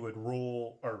he would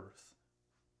rule earth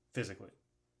physically.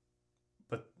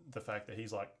 But the fact that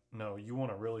he's like, no, you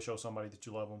want to really show somebody that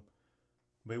you love them,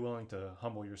 be willing to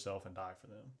humble yourself and die for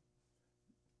them.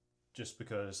 Just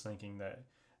because thinking that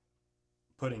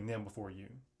putting them before you.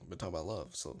 We've been talking about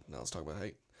love, so now let's talk about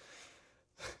hate.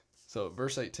 So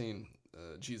verse 18,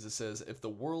 Jesus says, if the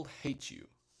world hates you,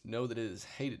 know that it has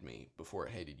hated me before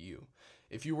it hated you.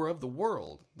 If you were of the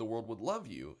world would love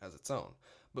you as its own.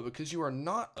 But because you are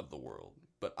not of the world,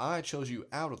 but I chose you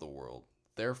out of the world,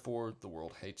 therefore the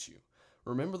world hates you.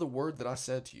 Remember the word that I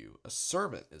said to you, a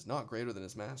servant is not greater than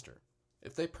his master.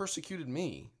 If they persecuted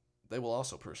me, they will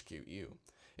also persecute you.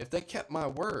 If they kept my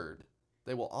word,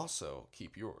 they will also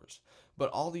keep yours.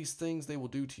 But all these things they will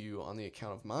do to you on the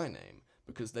account of my name,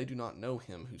 because they do not know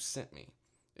him who sent me.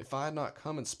 If I had not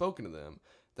come and spoken to them,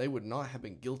 they would not have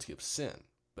been guilty of sin.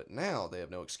 But now they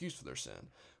have no excuse for their sin.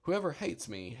 Whoever hates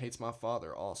me hates my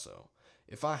Father also.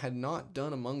 If I had not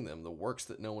done among them the works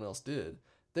that no one else did,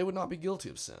 they would not be guilty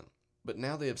of sin. But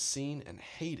now they have seen and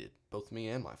hated both me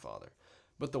and my Father.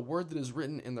 But the word that is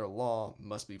written in their law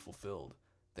must be fulfilled.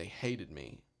 They hated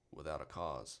me without a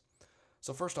cause.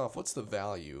 So first off, what's the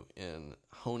value in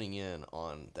honing in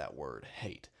on that word,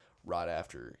 hate, right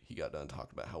after he got done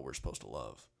talking about how we're supposed to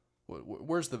love?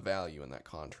 Where's the value in that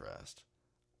contrast?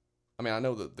 I mean, I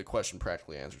know that the question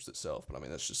practically answers itself, but I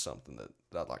mean, that's just something that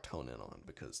I'd like to hone in on,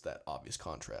 because that obvious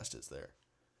contrast is there.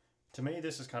 To me,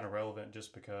 this is kind of relevant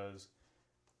just because,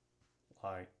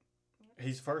 like,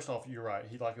 he's, first off, you're right.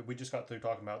 We just got through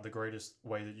talking about the greatest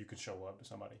way that you could show love to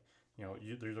somebody. You know,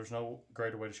 there's no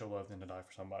greater way to show love than to die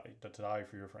for somebody, to die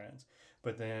for your friends.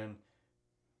 But then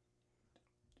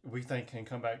we can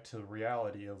come back to the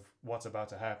reality of what's about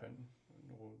to happen.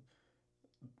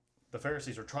 The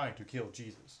Pharisees are trying to kill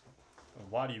Jesus.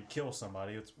 Why do you kill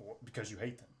somebody? It's because you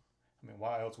hate them. I mean,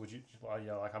 why else would you?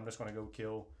 Like, I'm just going to go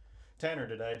kill Tanner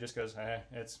today just because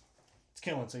it's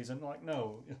killing season. Like,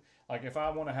 no. Like, if I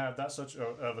want to have that such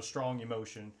of a strong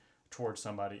emotion towards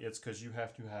somebody, it's because you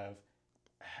have to have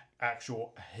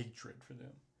actual hatred for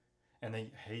them. And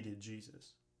they hated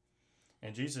Jesus.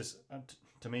 And Jesus,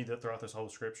 to me, that throughout this whole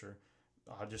scripture,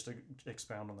 I'll just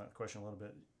expound on that question a little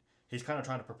bit. He's kind of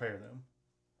trying to prepare them,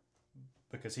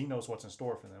 because he knows what's in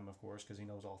store for them, of course, because he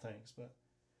knows all things. But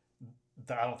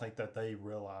I don't think that they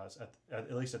realize,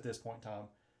 at least at this point in time,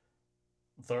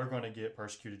 they're going to get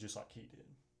persecuted just like he did.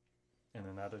 And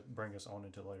then that'll bring us on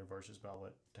into later verses, but I'll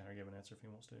let Tanner give an answer if he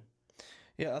wants to.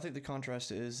 Yeah, I think the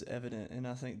contrast is evident, and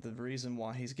I think the reason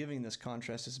why he's giving this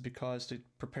contrast is because to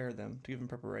prepare them, to give them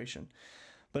preparation.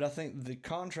 But I think the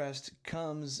contrast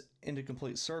comes into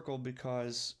complete circle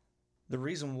because the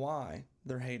reason why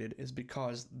they're hated is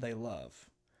because they love,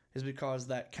 is because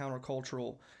that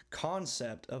countercultural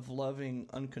concept of loving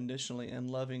unconditionally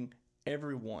and loving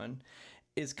everyone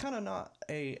is kind of not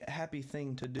a happy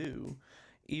thing to do,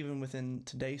 even within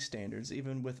today's standards,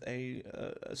 even with a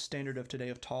standard of today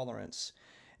of tolerance.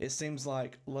 it seems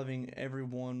like loving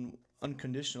everyone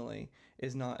unconditionally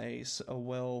is not a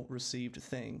well received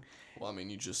thing. Well, I mean,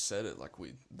 you just said it, like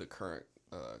the current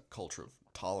culture of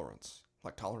tolerance.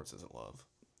 Like, tolerance isn't love.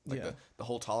 Like, Yeah. the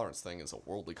whole tolerance thing is a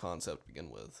worldly concept to begin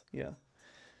with. Yeah.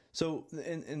 So,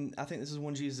 and I think this is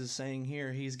when Jesus is saying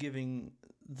here, he's giving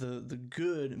the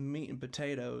good meat and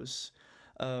potatoes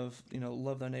of,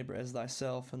 love thy neighbor as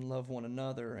thyself and love one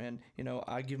another. And,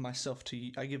 I give myself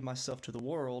to the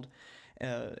world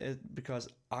because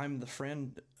I'm a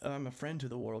friend to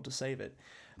the world to save it.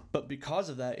 But because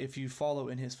of that, if you follow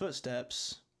in his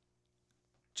footsteps,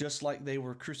 just like they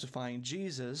were crucifying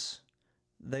Jesus,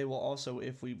 they will also,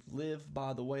 if we live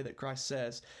by the way that Christ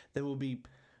says, there will be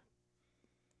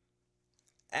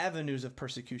avenues of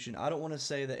persecution. I don't want to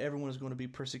say that everyone is going to be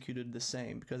persecuted the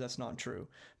same, because that's not true.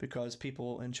 Because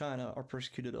people in China are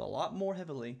persecuted a lot more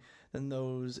heavily than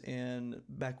those in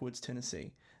backwoods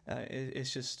Tennessee.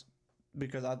 It's just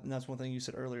because that's one thing you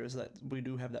said earlier, is that we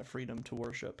do have that freedom to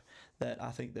worship that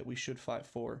I think that we should fight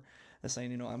for. As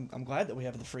saying, I'm glad that we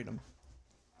have the freedom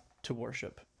to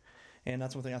worship. And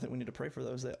that's one thing I think we need to pray for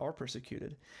those that are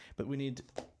persecuted. But we need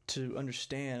to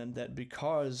understand that,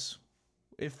 because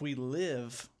if we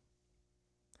live,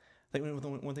 I think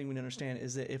one thing we need to understand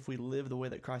is that if we live the way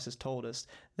that Christ has told us,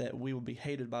 that we will be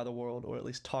hated by the world, or at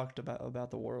least talked about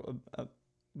the world,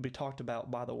 be talked about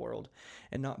by the world,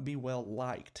 and not be well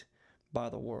liked by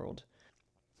the world.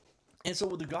 And so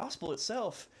with the gospel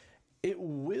itself, it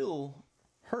will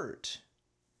hurt.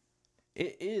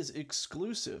 It is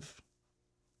exclusive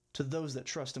to those that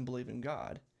trust and believe in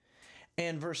God.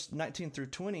 And verse 19 through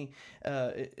 20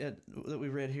 that we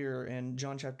read here in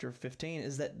John chapter 15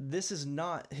 is that this is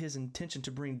not his intention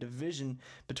to bring division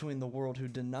between the world who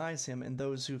denies him and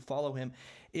those who follow him.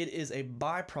 It is a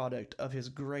byproduct of his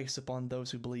grace upon those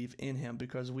who believe in him,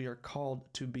 because we are called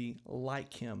to be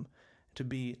like him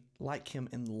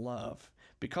in love.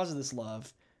 Because of this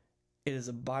love, it is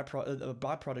a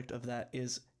byproduct of that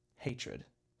is hatred.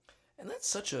 And that's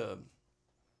such a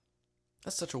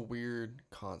weird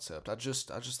concept. I just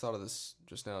thought of this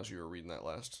just now as you were reading that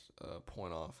last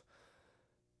point off.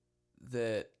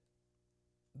 That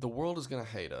the world is going to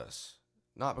hate us,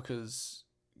 not because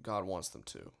God wants them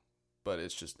to, but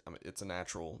it's just, it's a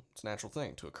natural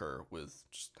thing to occur with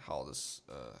just how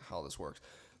this works.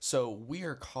 So we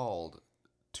are called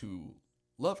to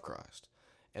love Christ,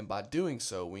 and by doing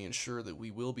so, we ensure that we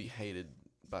will be hated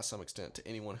by some extent to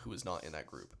anyone who is not in that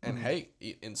group. And hey,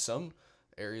 in some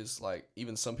areas, like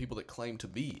even some people that claim to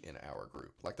be in our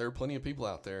group, like there are plenty of people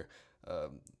out there,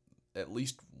 at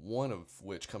least one of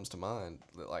which comes to mind,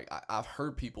 that like I've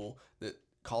heard people that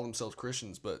call themselves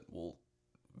Christians but will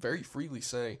very freely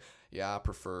say, yeah, I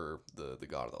prefer the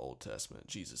God of the Old Testament.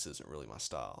 Jesus isn't really my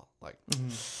style. Like,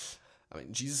 I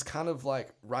mean, Jesus kind of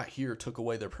like right here took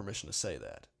away their permission to say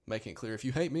that, making it clear, if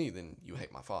you hate me, then you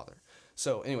hate my Father.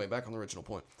 So anyway, back on the original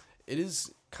point, it is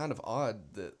kind of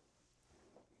odd that,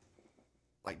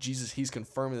 like, Jesus, he's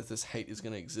confirming that this hate is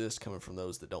going to exist coming from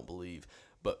those that don't believe,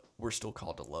 but we're still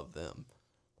called to love them.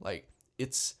 Like,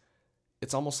 it's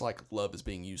almost like love is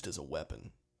being used as a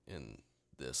weapon in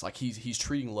this. Like, he's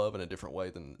treating love in a different way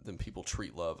than people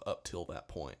treat love up till that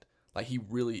point. Like, he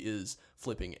really is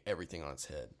flipping everything on its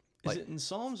head. Like, is it in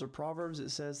Psalms or Proverbs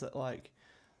it says that, like,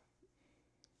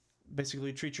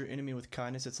 basically treat your enemy with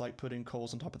kindness? It's like putting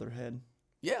coals on top of their head.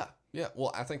 Yeah.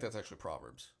 Well, I think that's actually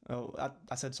Proverbs. Oh,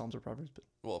 I said Psalms or Proverbs, but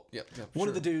well, yeah, one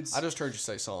of the dudes. I just heard you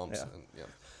say Psalms. Yeah. And, yeah.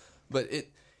 But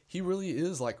he really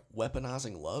is like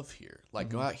weaponizing love here. Like,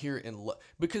 go out here and love,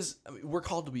 because we're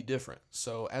called to be different.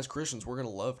 So as Christians, we're going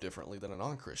to love differently than a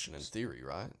non-Christian in theory,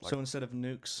 right? Like, so instead of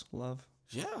nukes, love.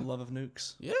 Yeah. Love of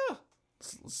nukes. Yeah.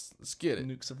 Let's get it.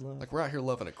 Nukes of love. Like, we're out here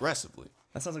loving aggressively.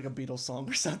 That sounds like a Beatles song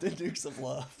or something. Nukes of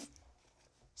love.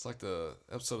 It's like the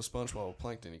episode of SpongeBob with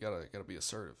Plankton. You gotta be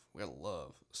assertive. We gotta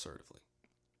love assertively.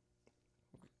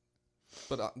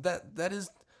 But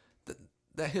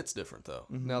that hits different though.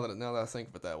 Mm-hmm. Now that I think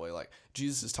of it that way, like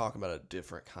Jesus is talking about a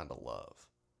different kind of love.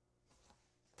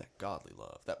 That godly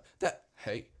love. That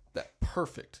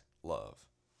perfect love.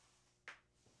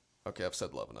 Okay, I've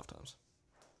said love enough times.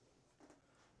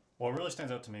 What really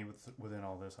stands out to me within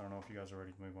all this, I don't know if you guys are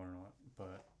ready to move on or not,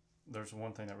 but there's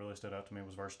one thing that really stood out to me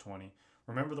was verse 20.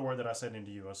 Remember the word that I said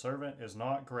unto you, a servant is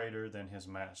not greater than his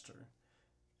master.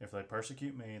 If they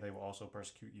persecute me, they will also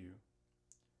persecute you.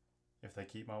 If they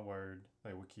keep my word,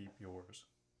 they will keep yours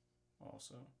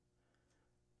also.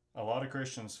 A lot of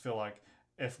Christians feel like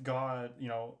if God's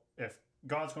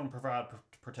going to provide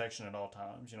protection at all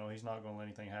times, he's not going to let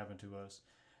anything happen to us.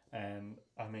 And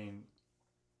I mean,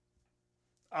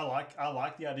 I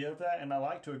like the idea of that, and I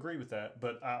like to agree with that,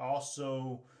 but I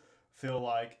also feel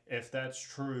like if that's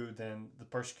true, then the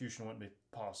persecution wouldn't be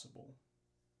possible.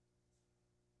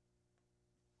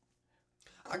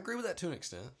 I agree with that to an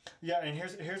extent. Yeah, and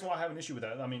here's why I have an issue with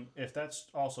that. I mean, if that's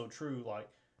also true, like,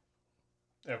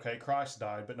 okay, Christ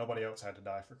died, but nobody else had to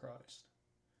die for Christ.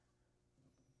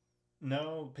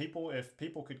 No, if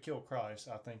people could kill Christ,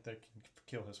 I think they can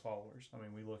kill his followers. I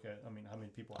mean, we look at, how many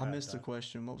people I have missed the died.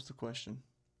 question. What was the question?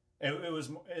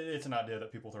 It's an idea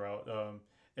that people throw out.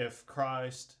 If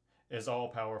Christ is all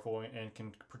powerful and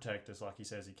can protect us like he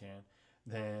says he can,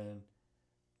 then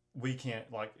we can't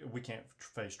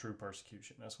face true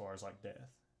persecution as far as like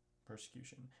death,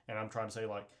 persecution. And I'm trying to say,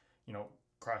 like,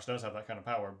 Christ does have that kind of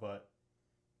power, but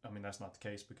I mean that's not the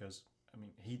case, because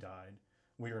he died.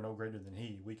 We are no greater than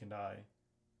he. We can die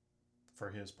for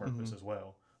his purpose as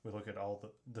well. We look at all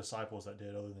the disciples that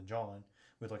did, other than John.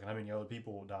 We look at how many other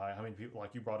people die. How many people,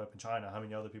 like you brought up in China, how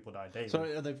many other people died daily. So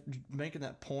are they making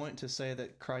that point to say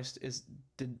that Christ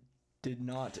did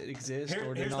not exist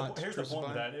or did not Here's the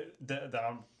point crucify? that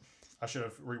I should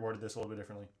have reworded this a little bit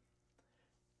differently.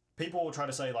 People will try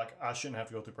to say, like, I shouldn't have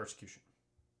to go through persecution.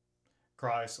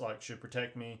 Christ, like, should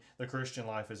protect me. The Christian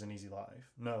life is an easy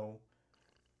life. No.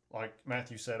 Like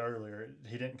Matthew said earlier,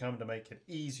 he didn't come to make it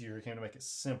easier. He came to make it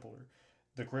simpler.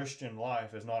 The Christian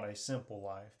life is not a simple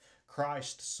life.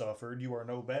 Christ suffered. You are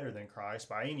no better than Christ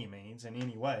by any means, in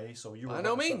any way. So you By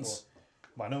no means.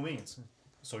 By no means.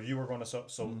 So you are going to suffer.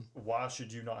 So why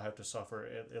should you not have to suffer,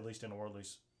 at least in a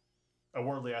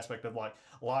worldly aspect of, like,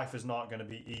 life is not going to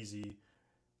be easy.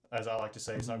 As I like to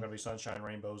say, it's not going to be sunshine,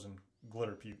 rainbows, and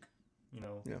glitter puke.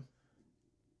 Yeah.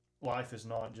 Life is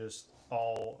not just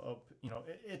all up.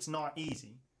 It's not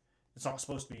easy. It's not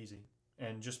supposed to be easy.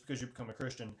 And just because you become a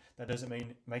Christian, that doesn't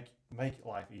mean make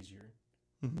life easier.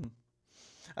 Mm-hmm.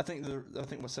 I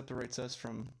think what separates us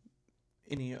from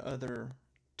any other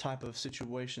type of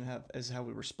situation is how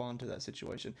we respond to that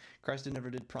situation. Christ never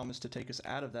did promise to take us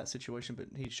out of that situation, but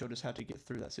he showed us how to get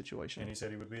through that situation. And he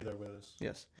said he would be there with us.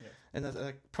 Yes. Yeah. And that's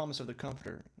a promise of the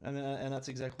Comforter. And that's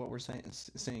exactly what we're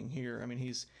seeing here. I mean,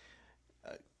 he's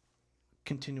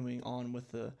continuing on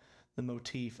with the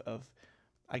motif of,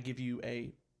 I give you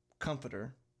a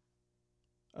comforter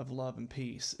of love and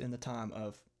peace in the time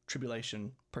of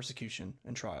tribulation, persecution,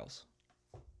 and trials.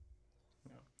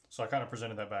 Yeah. So I kind of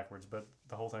presented that backwards, but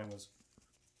the whole thing was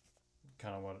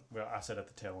kind of what I said at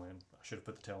the tail end. I should have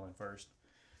put the tail end first.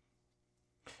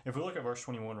 If we look at verse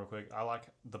 21 real quick, I like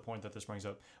the point that this brings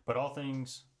up. But all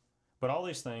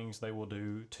these things they will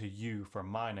do to you for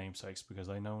my name's sakes, because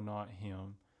they know not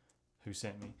him who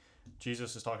sent me.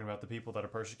 Jesus is talking about the people that are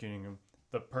persecuting him,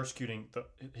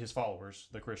 his followers,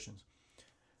 the Christians.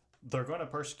 They're going to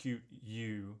persecute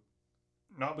you,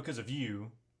 not because of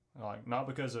you, like not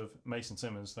because of Mason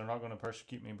Simmons. They're not going to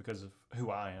persecute me because of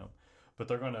who I am, but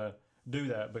they're going to do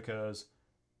that because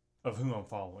of who I'm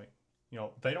following.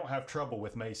 They don't have trouble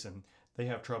with Mason. They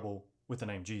have trouble with the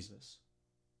name Jesus.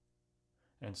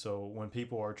 And so when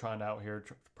people are trying to out here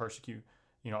persecute,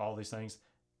 all these things,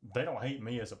 they don't hate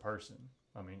me as a person.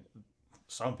 I mean,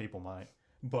 some people might,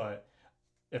 but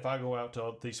if I go out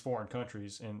to these foreign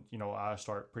countries and, I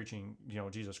start preaching,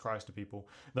 Jesus Christ to people,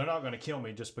 they're not going to kill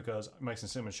me just because Mason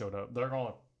Simmons showed up. They're going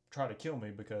to try to kill me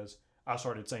because I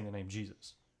started saying the name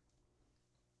Jesus.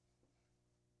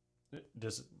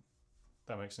 Does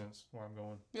that make sense where I'm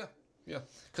going? Yeah.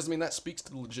 Because, that speaks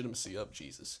to the legitimacy of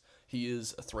Jesus. He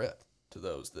is a threat to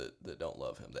those that don't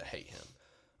love him, that hate him.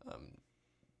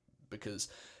 Because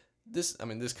this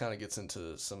kind of gets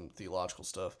into some theological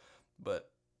stuff, but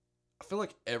I feel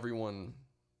like everyone,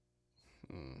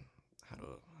 how to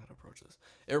approach this?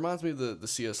 It reminds me of the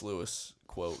C.S. Lewis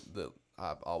quote that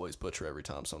I always butcher every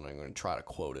time, so I'm not going to try to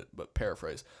quote it, but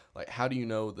paraphrase. Like, how do you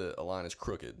know that a line is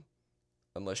crooked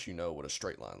unless you know what a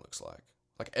straight line looks like?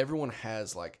 Like, everyone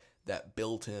has, like, that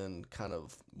built-in kind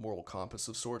of moral compass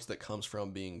of sorts that comes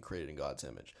from being created in God's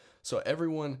image. So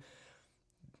everyone,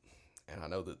 and I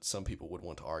know that some people would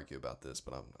want to argue about this,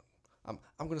 but I'm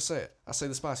going to say it. I say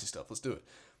the spicy stuff. Let's do it.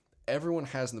 Everyone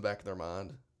has in the back of their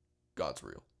mind, God's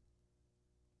real.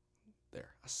 There,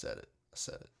 I said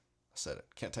it.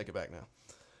 Can't take it back now.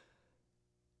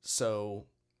 So,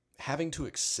 having to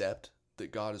accept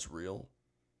that God is real,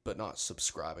 but not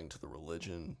subscribing to the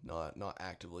religion, not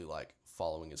actively like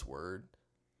following his word,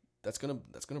 that's gonna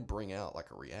bring out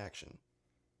like a reaction.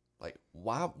 Like,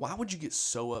 why would you get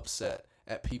so upset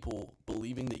at people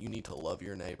believing that you need to love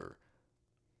your neighbor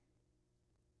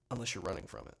unless you're running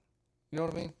from it? You know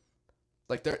what I mean?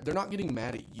 Like, they're not getting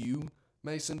mad at you,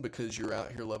 Mason, because you're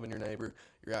out here loving your neighbor.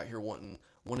 You're out here wanting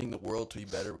the world to be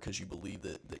better because you believe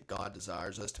that God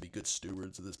desires us to be good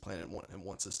stewards of this planet and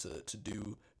wants us to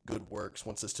do good works,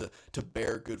 wants us to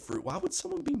bear good fruit. Why would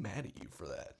someone be mad at you for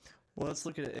that? Well, let's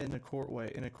look at it in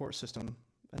a court system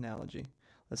analogy.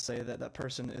 Let's say that that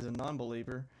person is a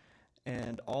non-believer,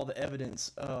 and all the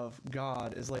evidence of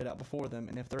God is laid out before them,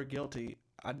 and if they're guilty,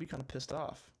 I'd be kind of pissed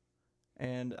off,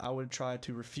 and I would try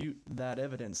to refute that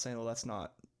evidence, saying, "Well, that's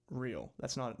not real.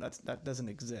 That doesn't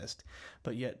exist."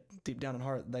 But yet, deep down in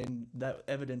heart, that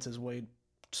evidence is weighed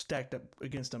stacked up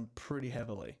against them pretty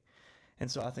heavily,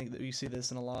 and so I think that you see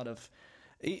this in a lot of.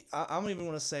 I don't even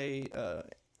want to say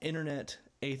internet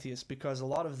atheists, because a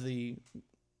lot of the,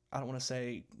 I don't want to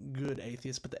say good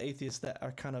atheists, but the atheists that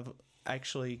are kind of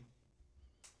actually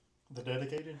the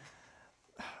dedicated,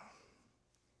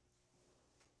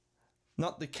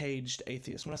 not the caged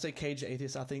atheists. When I say caged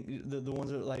atheists, I think the ones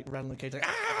that are like rattling the cage, like,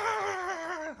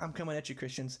 "Ah, I'm coming at you,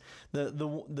 Christians."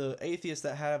 The atheists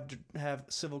that have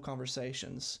civil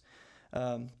conversations,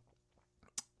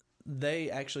 they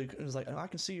actually, it was like, I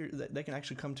can see that they can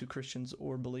actually come to Christians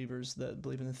or believers that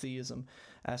believe in the theism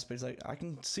aspects. Like, I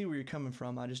can see where you're coming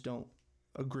from. I just don't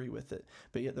agree with it.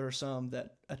 But yet there are some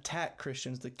that attack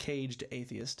Christians, the caged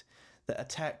atheist, that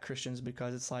attack Christians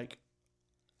because it's like,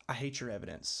 I hate your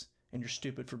evidence and you're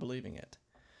stupid for believing it.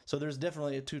 So there's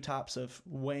definitely two types of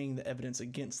weighing the evidence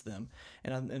against them,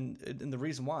 and the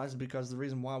reason why is because the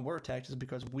reason why we're attacked is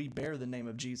because we bear the name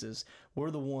of Jesus.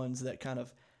 We're the ones that kind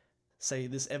of say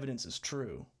this evidence is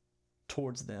true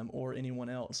towards them or anyone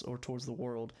else or towards the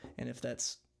world, and if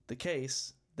that's the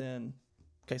case, then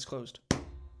case closed.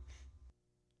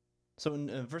 So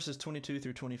in verses 22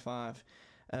 through 25,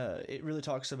 it really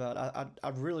talks about, I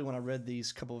really, when I read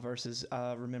these couple of verses,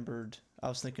 I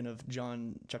was thinking of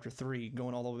John chapter 3,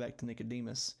 going all the way back to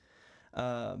Nicodemus.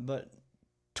 But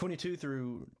 22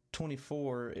 through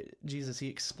 24, Jesus, he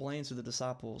explains to the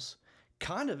disciples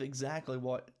kind of exactly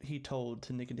what he told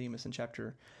to Nicodemus in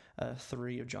chapter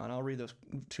 3 of John. I'll read those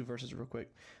two verses real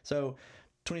quick. So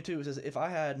 22, it says, "If I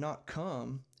had not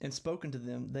come and spoken to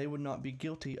them, they would not be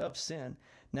guilty of sin.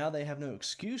 Now they have no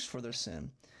excuse for their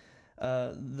sin.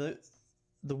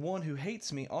 The one who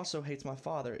hates me also hates my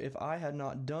Father. If I had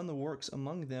not done the works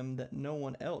among them that no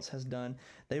one else has done,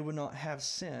 they would not have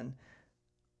sin.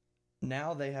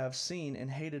 Now they have seen and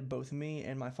hated both me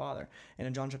and my Father." And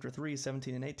in John chapter 3,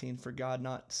 17 and 18, for God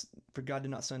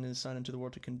did not send his Son into the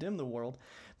world to condemn the world,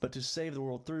 but to save the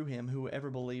world through him.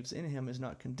 Whoever believes in him is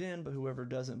not condemned, but whoever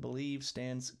doesn't believe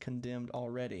stands condemned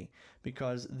already,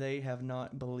 because they have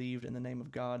not believed in the name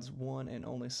of God's one and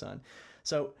only Son.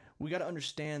 So we got to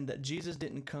understand that Jesus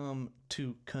didn't come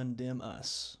to condemn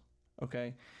us,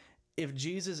 okay? If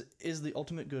Jesus is the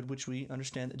ultimate good, which we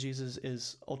understand that Jesus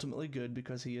is ultimately good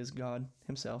because he is God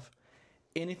himself,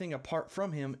 anything apart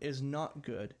from him is not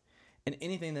good. And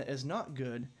anything that is not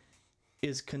good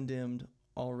is condemned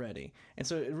already. And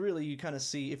so it really, you kind of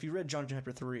see, if you read John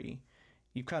chapter 3,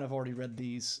 you've kind of already read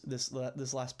this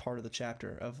last part of the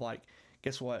chapter of like,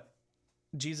 guess what?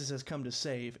 Jesus has come to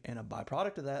save, and a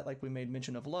byproduct of that, like we made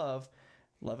mention of love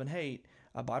and hate,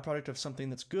 a byproduct of something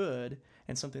that's good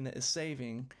and something that is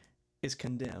saving is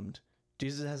condemned.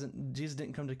 Jesus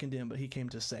didn't come to condemn, but he came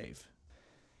to save.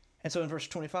 And so in verse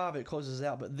 25 it closes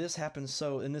out, but this happens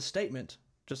so, in this statement,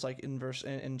 just like in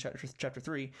chapter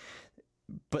 3,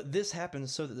 but this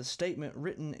happens so that the statement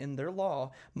written in their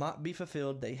law might be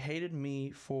fulfilled, they hated me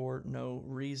for no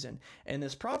reason. And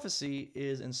this prophecy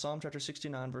is in Psalm chapter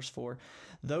 69, verse 4.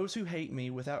 "Those who hate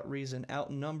me without reason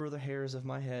outnumber the hairs of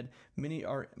my head. Many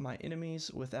are my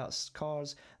enemies without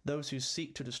cause. Those who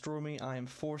seek to destroy me, I am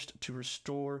forced to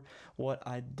restore what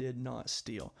I did not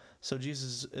steal." So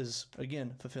Jesus is,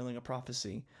 again, fulfilling a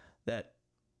prophecy that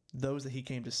those that he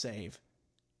came to save,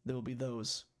 there will be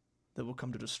those that will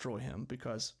come to destroy him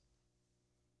because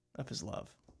of his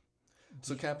love.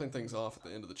 So capping things off at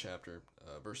the end of the chapter,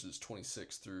 verses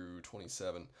 26 through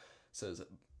 27 says,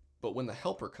 "But when the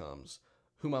Helper comes,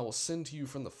 whom I will send to you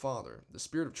from the Father, the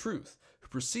Spirit of truth, who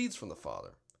proceeds from the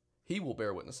Father, he will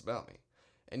bear witness about me.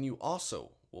 And you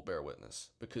also will bear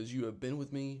witness, because you have been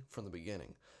with me from the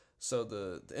beginning." So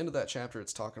the end of that chapter,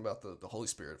 it's talking about the Holy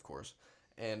Spirit, of course.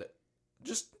 And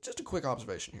just a quick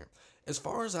observation here. As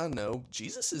far as I know,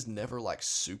 Jesus is never like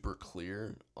super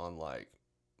clear on like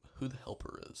who the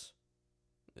Helper is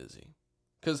he?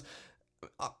 Because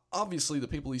obviously the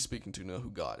people he's speaking to know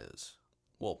who God is.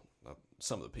 Well,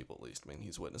 some of the people at least. I mean,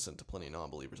 he's witnessing to plenty of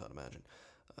non-believers, I'd imagine.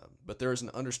 But there is an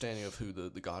understanding of who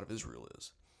the God of Israel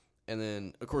is. And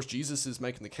then, of course, Jesus is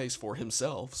making the case for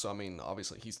himself. So, I mean,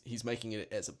 obviously, he's making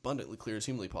it as abundantly clear as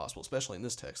humanly possible, especially in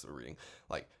this text that we're reading,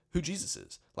 like who Jesus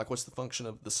is, like what's the function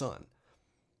of the Son.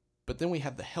 But then we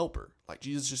have the Helper. Like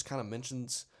Jesus just kind of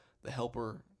mentions the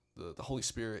Helper, the Holy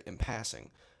Spirit in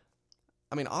passing.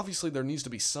 I mean, obviously there needs to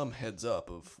be some heads up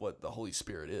of what the Holy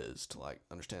Spirit is to like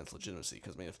understand its legitimacy.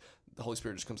 Because I mean, if the Holy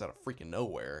Spirit just comes out of freaking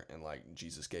nowhere and like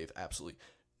Jesus gave absolutely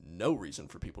no reason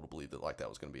for people to believe that like that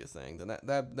was going to be a thing, then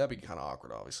that'd be kind of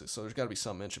awkward, obviously. So there's got to be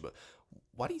some mention. But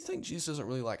why do you think Jesus doesn't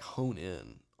really like hone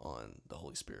in on the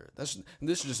Holy Spirit? This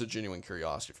is just a genuine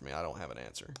curiosity for me. I don't have an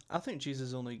answer. I think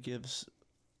Jesus only gives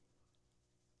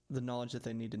the knowledge that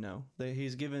they need to know.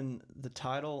 He's given the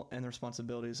title and the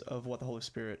responsibilities of what the Holy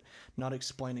Spirit, not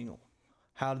explaining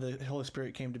how the Holy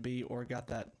Spirit came to be or got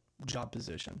that job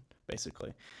position,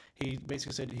 basically. He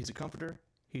basically said he's a comforter,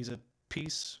 he's a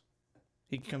peace,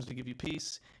 he comes to give you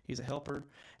peace, he's a helper,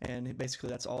 and basically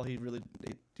that's all he really,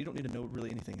 you don't need to know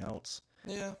really anything else.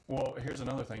 Yeah. Well, here's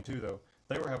another thing too, though.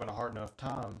 They were having a hard enough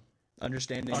time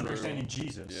Understanding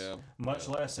Jesus. Yeah. Much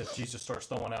less if Jesus starts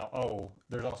throwing out, oh,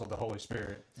 there's also the Holy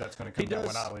Spirit that's going to come down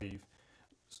when I leave.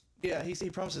 Yeah, he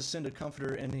promises to send a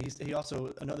comforter, and he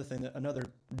also another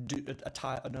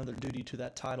duty to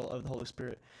that title of the Holy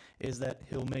Spirit is that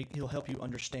he'll help you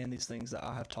understand these things that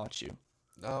I have taught you.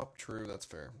 Oh, true. That's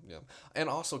fair. Yeah. And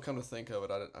also, come to think of it,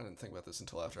 I didn't think about this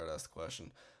until after I'd asked the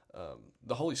question.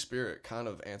 The Holy Spirit kind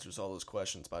of answers all those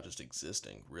questions by just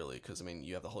existing, really. Because, I mean,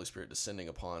 you have the Holy Spirit descending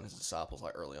upon his disciples,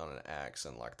 like, early on in Acts,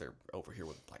 and, like, they're over here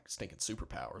with, like, stinking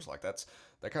superpowers. Like, that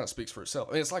kind of speaks for itself.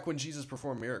 I mean, it's like when Jesus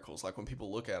performed miracles. Like, when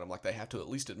people look at him, like, they have to at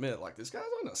least admit, like, this guy's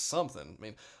onto something. I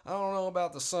mean, I don't know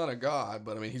about the Son of God,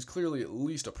 but, I mean, he's clearly at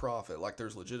least a prophet. Like,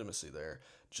 there's legitimacy there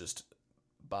just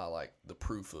by, like, the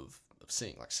proof of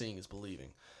seeing. Like, seeing is believing.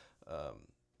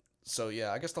 So,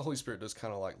 yeah, I guess the Holy Spirit does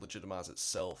kind of, like, legitimize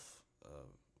itself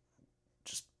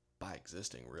just by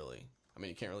existing, really. I mean,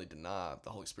 you can't really deny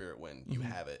the Holy Spirit when you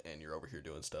have it and you're over here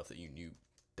doing stuff that you knew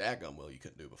daggum well you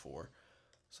couldn't do before.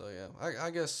 So, yeah,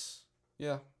 I guess,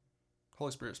 yeah,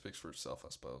 Holy Spirit speaks for itself, I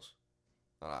suppose.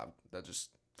 That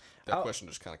question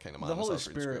just kind of came to mind. The Holy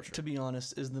Spirit, to be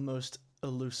honest, is the most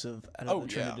elusive out of the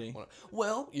Trinity. Yeah.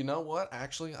 Well, you know what?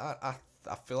 Actually, I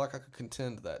feel like I could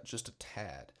contend that just a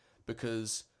tad,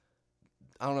 because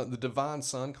I don't know, the divine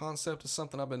son concept is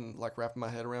something I've been like wrapping my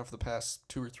head around for the past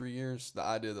 2 or 3 years. The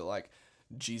idea that like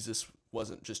Jesus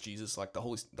wasn't just Jesus, like the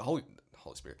Holy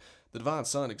Spirit, the divine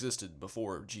son existed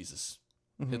before Jesus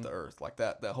hit the earth. Like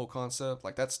that whole concept,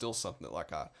 like that's still something that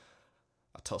like I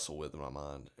tussle with in my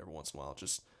mind every once in a while.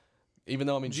 Just even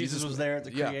though I mean Jesus was there at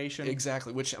the creation,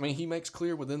 exactly. Which I mean he makes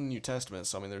clear within the New Testament.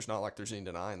 So I mean there's not like there's any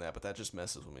denying that, but that just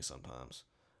messes with me sometimes.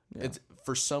 Yeah. It's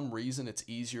for some reason it's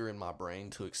easier in my brain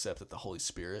to accept that the Holy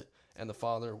Spirit and the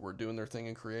Father were doing their thing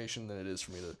in creation than it is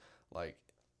for me to like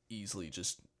easily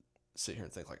just sit here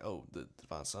and think like, oh, the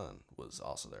divine Son was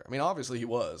also there. I mean, obviously he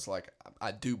was. Like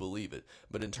I do believe it,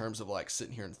 but in terms of like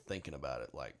sitting here and thinking about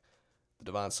it, like the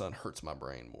divine Son hurts my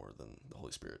brain more than the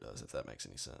Holy Spirit does. If that makes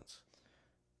any sense,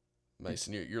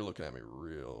 Mason, you're looking at me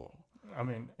real. I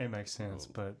mean, it makes sense,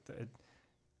 but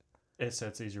it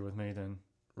sets easier with me than.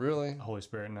 Really? Holy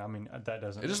Spirit, and I mean that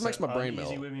doesn't. It just makes my brain melt.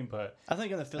 Easy with me, but I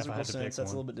think in the physical sense that's a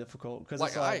little bit difficult because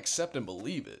like I accept and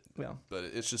believe it. Yeah, but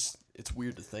it's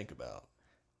weird to think about.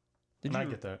 I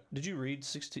get that. Did you read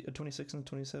 26 and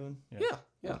 27? Yeah.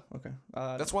 Oh, okay.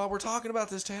 That's why we're talking about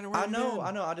this, Tanner. I know.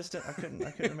 I just I couldn't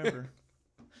remember.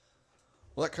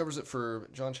 Well, that covers it for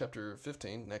John chapter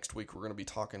 15. Next week we're going to be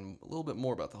talking a little bit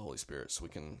more about the Holy Spirit, so we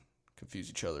can confuse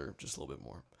each other just a little bit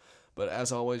more. But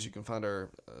as always, you can find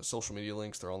our social media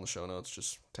links. They're all in the show notes.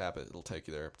 Just tap it. It'll take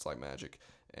you there. It's like magic.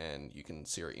 And you can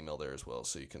see our email there as well.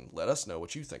 So you can let us know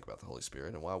what you think about the Holy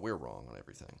Spirit and why we're wrong on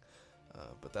everything.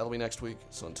 But that'll be next week.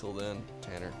 So until then,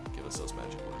 Tanner, give us those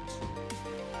magic words.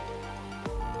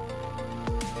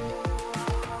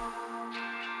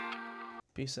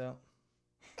 Peace out.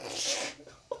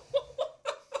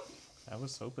 That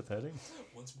was so pathetic.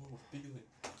 Once more with feeling.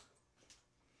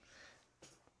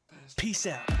 Peace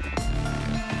out.